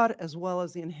and abroad, as well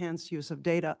as the enhanced use of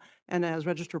data. And as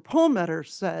Registered Promoter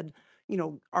said,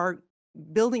 our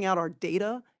building out our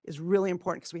data is really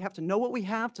important, because we have to know what we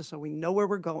have so we know where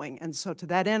we're going. And so to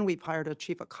that end, we've hired a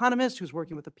chief economist who's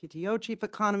working with the PTO chief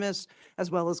economist, as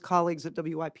well as colleagues at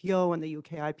WIPO and the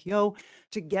UK IPO,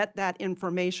 to get that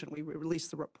information. We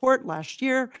released the report last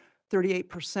year.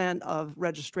 38% of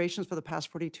registrations for the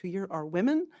past 42 years are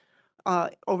women.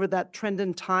 Over that trend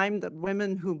in time, that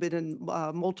women who've been in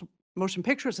motion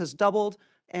pictures has doubled,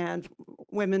 and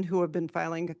women who have been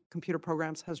filing computer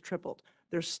programs has tripled.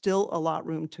 There's still a lot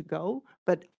room to go,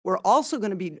 but we're also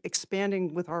going to be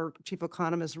expanding with our chief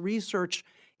economist research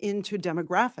into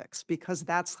demographics, because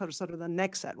that's sort of the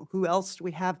next set. Who else do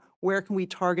we have? Where can we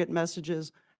target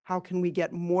messages? How can we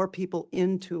get more people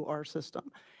into our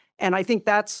system? And I think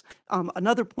that's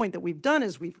another point that we've done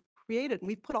is we've created, and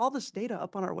we've put all this data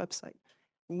up on our website.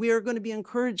 We are going to be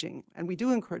encouraging, and we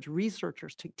do encourage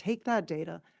researchers to take that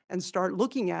data and start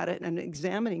looking at it and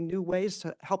examining new ways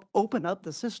to help open up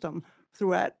the system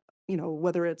throughout,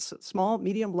 whether it's small,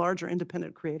 medium, large, or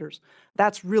independent creators.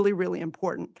 That's really, really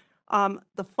important.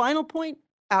 The final point,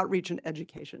 outreach and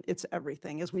education. It's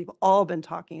everything, as we've all been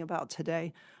talking about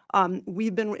today.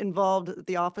 We've been involved at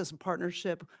the Office of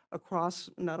Partnership across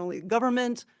not only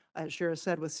government, as Shira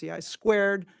said, with CI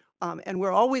Squared, and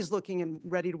we're always looking and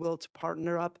ready to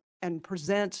partner up and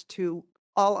present to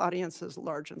all audiences,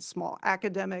 large and small,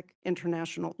 academic,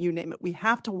 international, you name it. We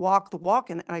have to walk the walk,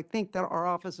 and I think that our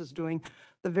office is doing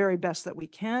the very best that we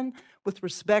can. With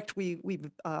respect,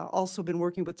 we've also been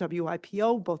working with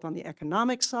WIPO, both on the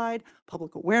economic side,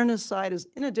 public awareness side,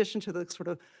 in addition to the sort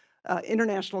of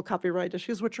international copyright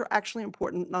issues, which are actually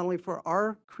important not only for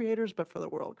our creators, but for the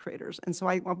world creators. And so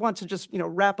I want to just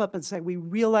wrap up and say we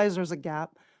realize there's a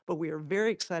gap, but we are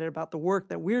very excited about the work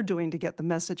that we're doing to get the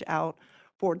message out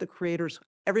for the creators,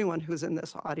 everyone who's in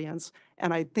this audience.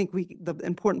 And I think the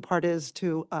important part is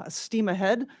to steam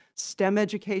ahead. STEM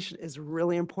education is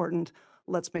really important.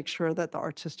 Let's make sure that the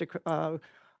artistic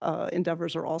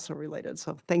endeavors are also related.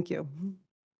 So thank you.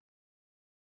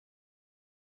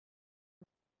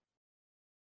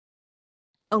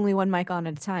 Only one mic on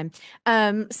at a time.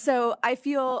 So I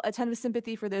feel a ton of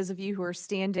sympathy for those of you who are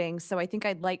standing. So I think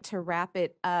I'd like to wrap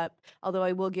it up, although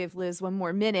I will give Liz one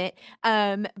more minute.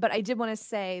 But I did want to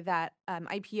say that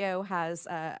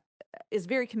IPO is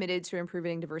very committed to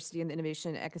improving diversity in the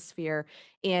innovation ecosphere,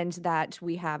 and that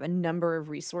we have a number of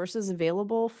resources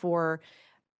available for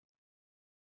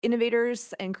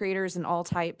innovators and creators in all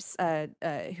types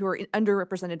who are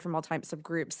underrepresented from all types of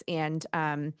groups. And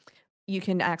you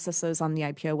can access those on the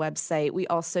IPO website. We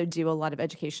also do a lot of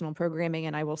educational programming,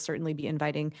 and I will certainly be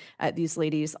inviting these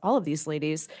ladies, all of these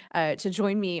ladies, to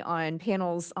join me on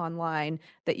panels online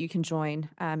that you can join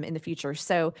in the future.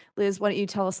 So Liz, why don't you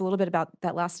tell us a little bit about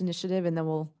that last initiative, and then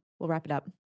we'll wrap it up.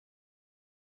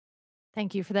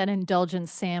 Thank you for that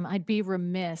indulgence, Sam. I'd be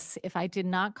remiss if I did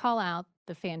not call out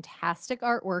the fantastic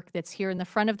artwork that's here in the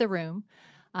front of the room.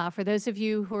 For those of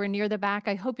you who are near the back,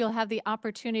 I hope you'll have the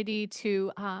opportunity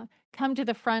to come to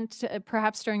the front,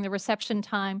 perhaps during the reception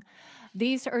time.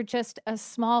 These are just a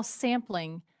small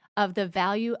sampling of the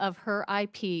value of her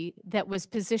IP that was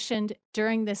positioned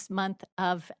during this month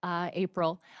of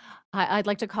April. I'd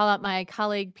like to call out my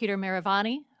colleague, Peter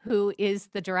Maravani, who is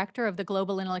the director of the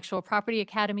Global Intellectual Property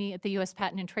Academy at the U.S.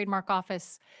 Patent and Trademark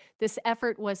Office. This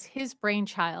effort was his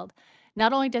brainchild.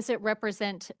 Not only does it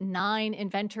represent 9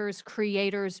 inventors,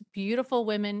 creators, beautiful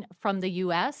women from the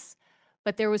U.S.,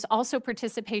 but there was also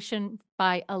participation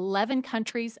by 11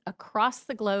 countries across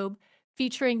the globe,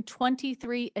 featuring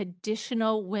 23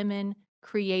 additional women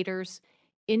creators,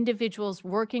 individuals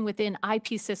working within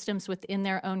IP systems within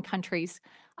their own countries.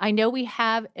 I know we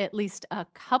have at least a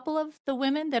couple of the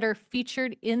women that are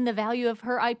featured in the value of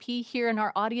her IP here in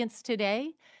our audience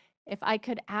today. If I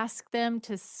could ask them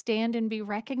to stand and be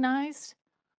recognized.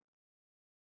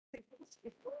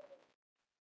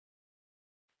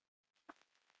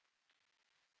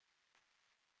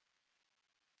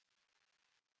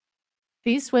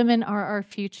 These women are our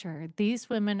future. These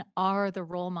women are the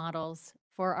role models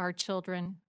for our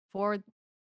children, for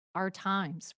our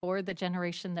times, for the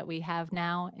generation that we have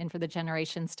now and for the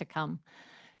generations to come.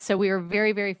 So we are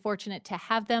very, very fortunate to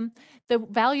have them. The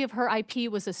value of her IP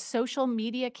was a social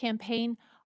media campaign,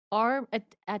 or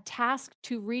a task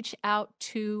to reach out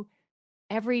to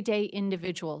everyday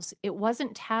individuals. It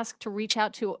wasn't tasked to reach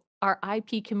out to our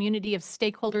IP community of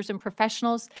stakeholders and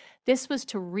professionals. This was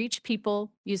to reach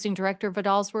people, using Director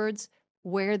Vidal's words,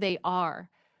 where they are.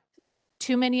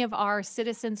 Too many of our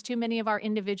citizens, too many of our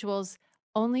individuals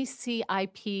only see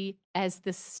IP as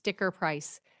the sticker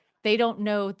price. They don't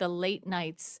know the late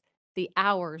nights, the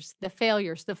hours, the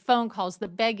failures, the phone calls, the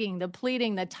begging, the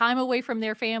pleading, the time away from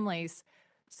their families.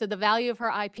 So the value of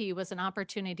her IP was an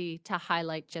opportunity to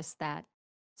highlight just that.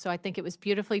 So I think it was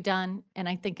beautifully done, and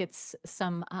I think it's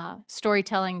some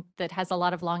storytelling that has a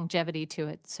lot of longevity to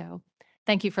it. So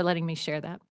thank you for letting me share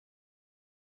that.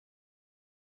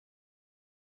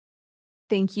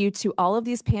 Thank you to all of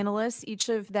these panelists. Each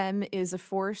of them is a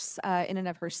force in and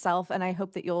of herself, and I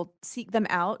hope that you'll seek them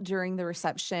out during the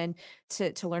reception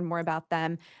to learn more about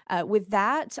them. With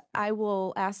that, I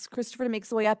will ask Christopher to make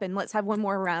his way up, and let's have one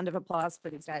more round of applause for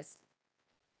these guys.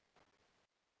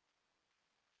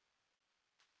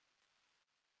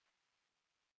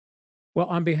 Well,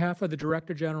 on behalf of the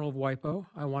Director General of WIPO,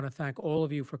 I want to thank all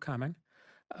of you for coming.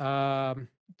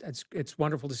 It's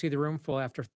wonderful to see the room full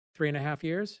after 3.5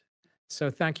 years. So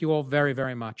thank you all very,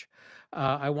 very much.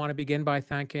 I want to begin by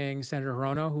thanking Senator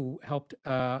Hirono, who helped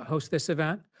host this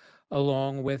event,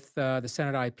 along with the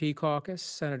Senate IP Caucus,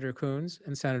 Senator Coons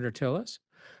and Senator Tillis.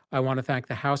 I want to thank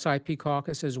the House IP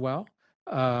Caucus as well,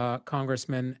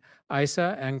 Congressman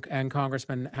Issa and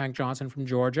Congressman Hank Johnson from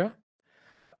Georgia.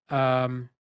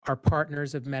 Our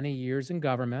partners of many years in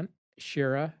government,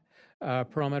 Shira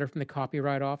Perlmutter from the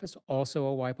Copyright Office, also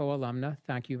a WIPO alumna,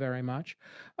 thank you very much.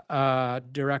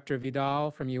 Director Vidal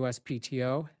from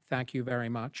USPTO, thank you very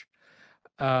much.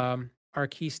 Our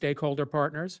key stakeholder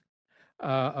partners,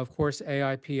 of course,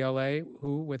 AIPLA,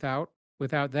 who without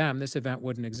them, this event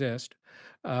wouldn't exist.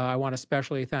 I want to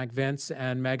especially thank Vince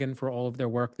and Megan for all of their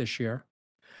work this year.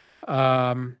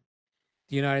 The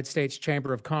United States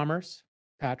Chamber of Commerce,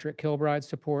 Patrick Kilbride's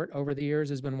support over the years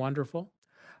has been wonderful.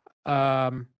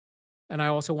 And I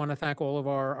also want to thank all of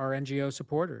our NGO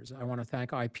supporters. I want to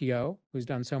thank IPO, who's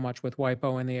done so much with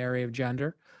WIPO in the area of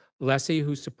gender, LESI,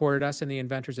 who supported us in the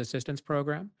Inventors Assistance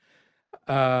Program,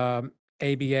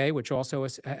 ABA, which also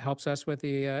helps us with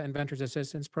the Inventors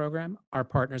Assistance Program, our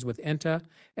partners with INTA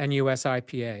and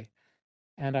USIPA.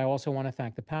 And I also want to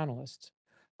thank the panelists.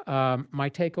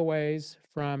 My takeaways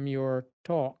from your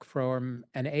talk from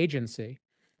an agency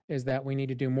is that we need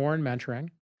to do more in mentoring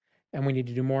and we need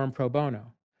to do more in pro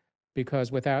bono, because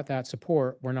without that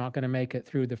support, we're not going to make it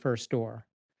through the first door.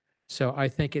 So I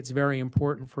think it's very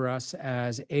important for us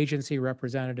as agency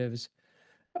representatives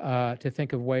to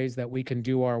think of ways that we can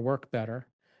do our work better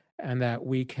and that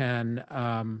we can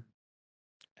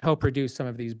help reduce some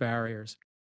of these barriers.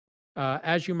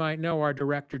 As you might know, our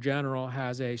Director General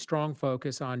has a strong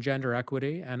focus on gender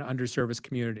equity and underserviced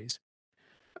communities.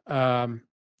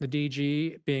 The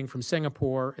DG, being from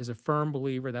Singapore, is a firm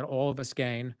believer that all of us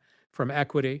gain from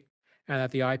equity and that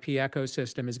the IP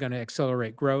ecosystem is going to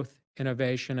accelerate growth,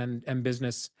 innovation, and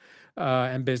business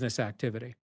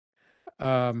activity.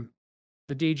 The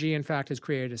DG, in fact, has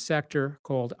created a sector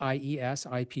called IES,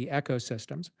 IP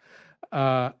Ecosystems,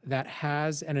 that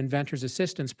has an inventors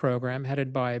assistance program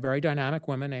headed by a very dynamic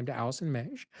woman named Alison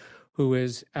Mage, who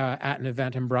is at an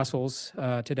event in Brussels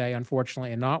today,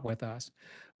 unfortunately, and not with us.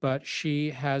 But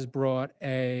she has brought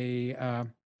a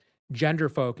gender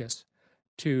focus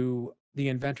to the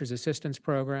inventors assistance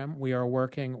program. We are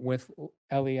working with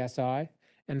LESI,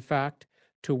 in fact,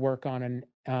 to work on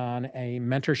a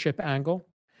mentorship angle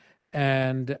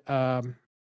and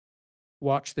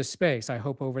watch this space. I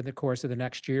hope over the course of the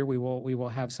next year, we will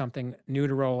have something new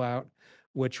to roll out,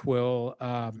 which will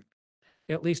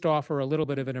at least offer a little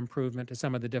bit of an improvement to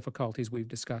some of the difficulties we've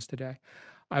discussed today.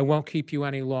 I won't keep you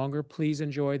any longer. Please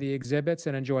enjoy the exhibits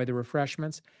and enjoy the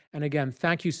refreshments. And again,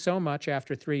 thank you so much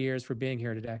after 3 years for being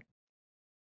here today.